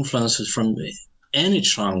have influences from any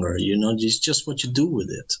genre, it's just what you do with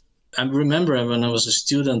it. I remember when I was a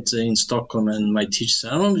student in Stockholm and my teacher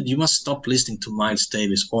said, you must stop listening to Miles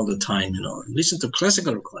Davis all the time, listen to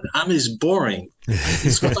classical recording. It's boring.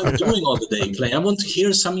 It's what I'm doing all the day playing. I want to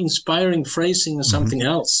hear some inspiring phrasing or something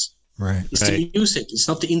else. Right. It's the music. It's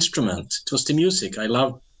not the instrument. It was the music. I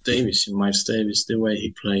love Miles Davis, the way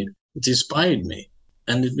he played. It inspired me.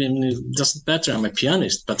 And it doesn't matter. I'm a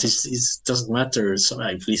pianist, but it doesn't matter. So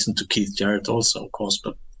I've listened to Keith Jarrett also, of course,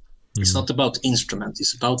 but it's not about instrument.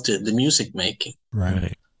 It's about the music making.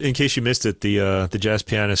 Right. In case you missed it, the jazz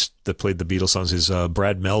pianist that played the Beatles songs is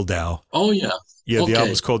Brad Meldau. Oh, yeah. Yeah, the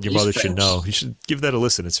album's called Your Mother Should Know. You should give that a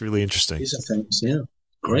listen. It's really interesting. He's a famous, yeah.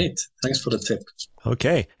 Great. Thanks for the tip.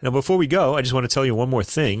 Okay. Now, before we go, I just want to tell you one more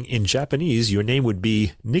thing. In Japanese, your name would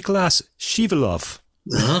be Niklas Sivelöv.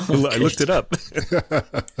 Okay. I looked it up.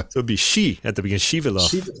 So it'd be she at the beginning,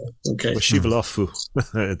 Sivelöv. Okay. Or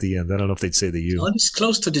Sivelöv at the end. I don't know if they'd say the U. Oh, it's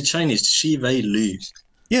close to the Chinese, Sivelöv.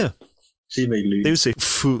 Yeah. Sivelöv. They would say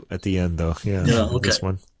fu at the end, though. Yeah. Okay. This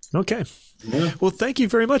one. Okay. Yeah. Well, thank you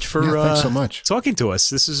very much for thanks so much. talking to us.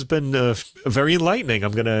 This has been very enlightening.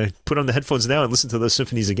 I'm going to put on the headphones now and listen to those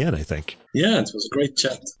symphonies again, I think. Yeah, it was a great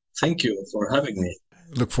chat. Thank you for having me.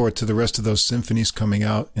 Look forward to the rest of those symphonies coming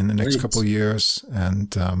out in the next couple of years.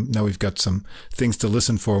 And now we've got some things to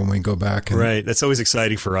listen for when we go back. Right. That's always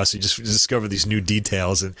exciting for us. You just discover these new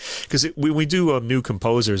details. And because when we do new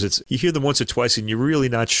composers, you hear them once or twice and you're really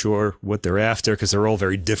not sure what they're after because they're all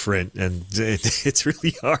very different. And it's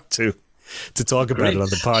really hard to talk about it on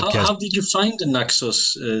the podcast. How did you find the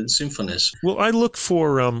Naxos symphonies? Well, I look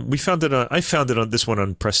for I found it on this one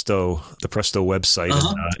on Presto, the Presto website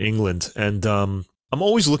in England, and I'm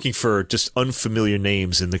always looking for just unfamiliar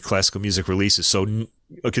names in the classical music releases, so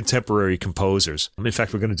contemporary composers. In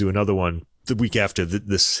fact, we're going to do another one the week after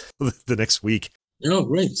the next week. Oh,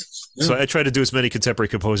 great. Yeah. So I try to do as many contemporary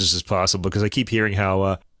composers as possible because I keep hearing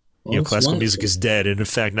how classical music is dead, and in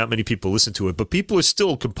fact, not many people listen to it, but people are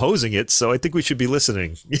still composing it, so I think we should be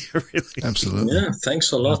listening. Really. Absolutely. Yeah,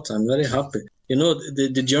 thanks a lot. I'm very happy.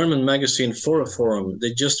 The German magazine Forum,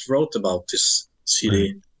 they just wrote about this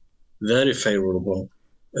CD. Right. Very favorable.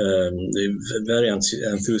 They're very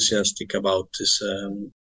enthusiastic about this.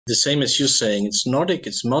 The same as you're saying, it's Nordic,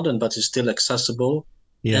 it's modern, but it's still accessible.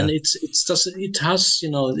 Yeah. And it has,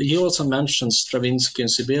 he also mentions Stravinsky and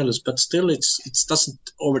Sibelius, but still it doesn't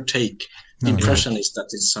overtake. The impression is that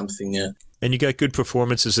it's something. And you got good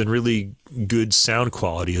performances and really good sound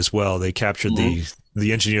quality as well. They captured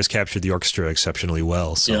the engineers captured the orchestra exceptionally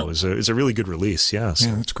well. So it was a really good release. Yeah. So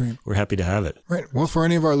that's great. We're happy to have it. Right. Well, for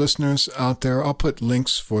any of our listeners out there, I'll put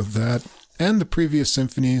links for that and the previous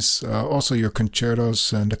symphonies, also your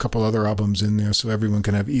concertos and a couple other albums in there so everyone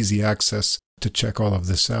can have easy access to check all of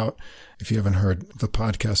this out. If you haven't heard the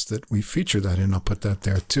podcast that we feature that in, I'll put that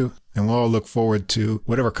there too. And we'll all look forward to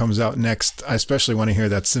whatever comes out next. I especially want to hear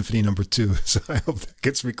that Symphony No. 2. So I hope that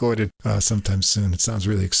gets recorded sometime soon. It sounds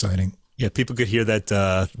really exciting. Yeah, people could hear that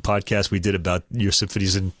podcast we did about your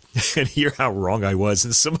symphonies and hear how wrong I was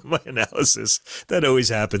in some of my analysis. That always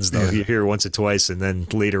happens, though. Yeah. You hear it once or twice, and then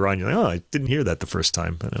later on, you're like, oh, I didn't hear that the first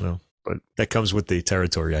time. I don't know. But that comes with the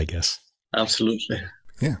territory, I guess. Absolutely.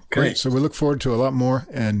 Yeah, great. So we look forward to a lot more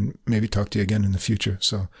and maybe talk to you again in the future.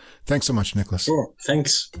 So thanks so much, Niklas. Sure.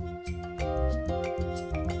 Thanks.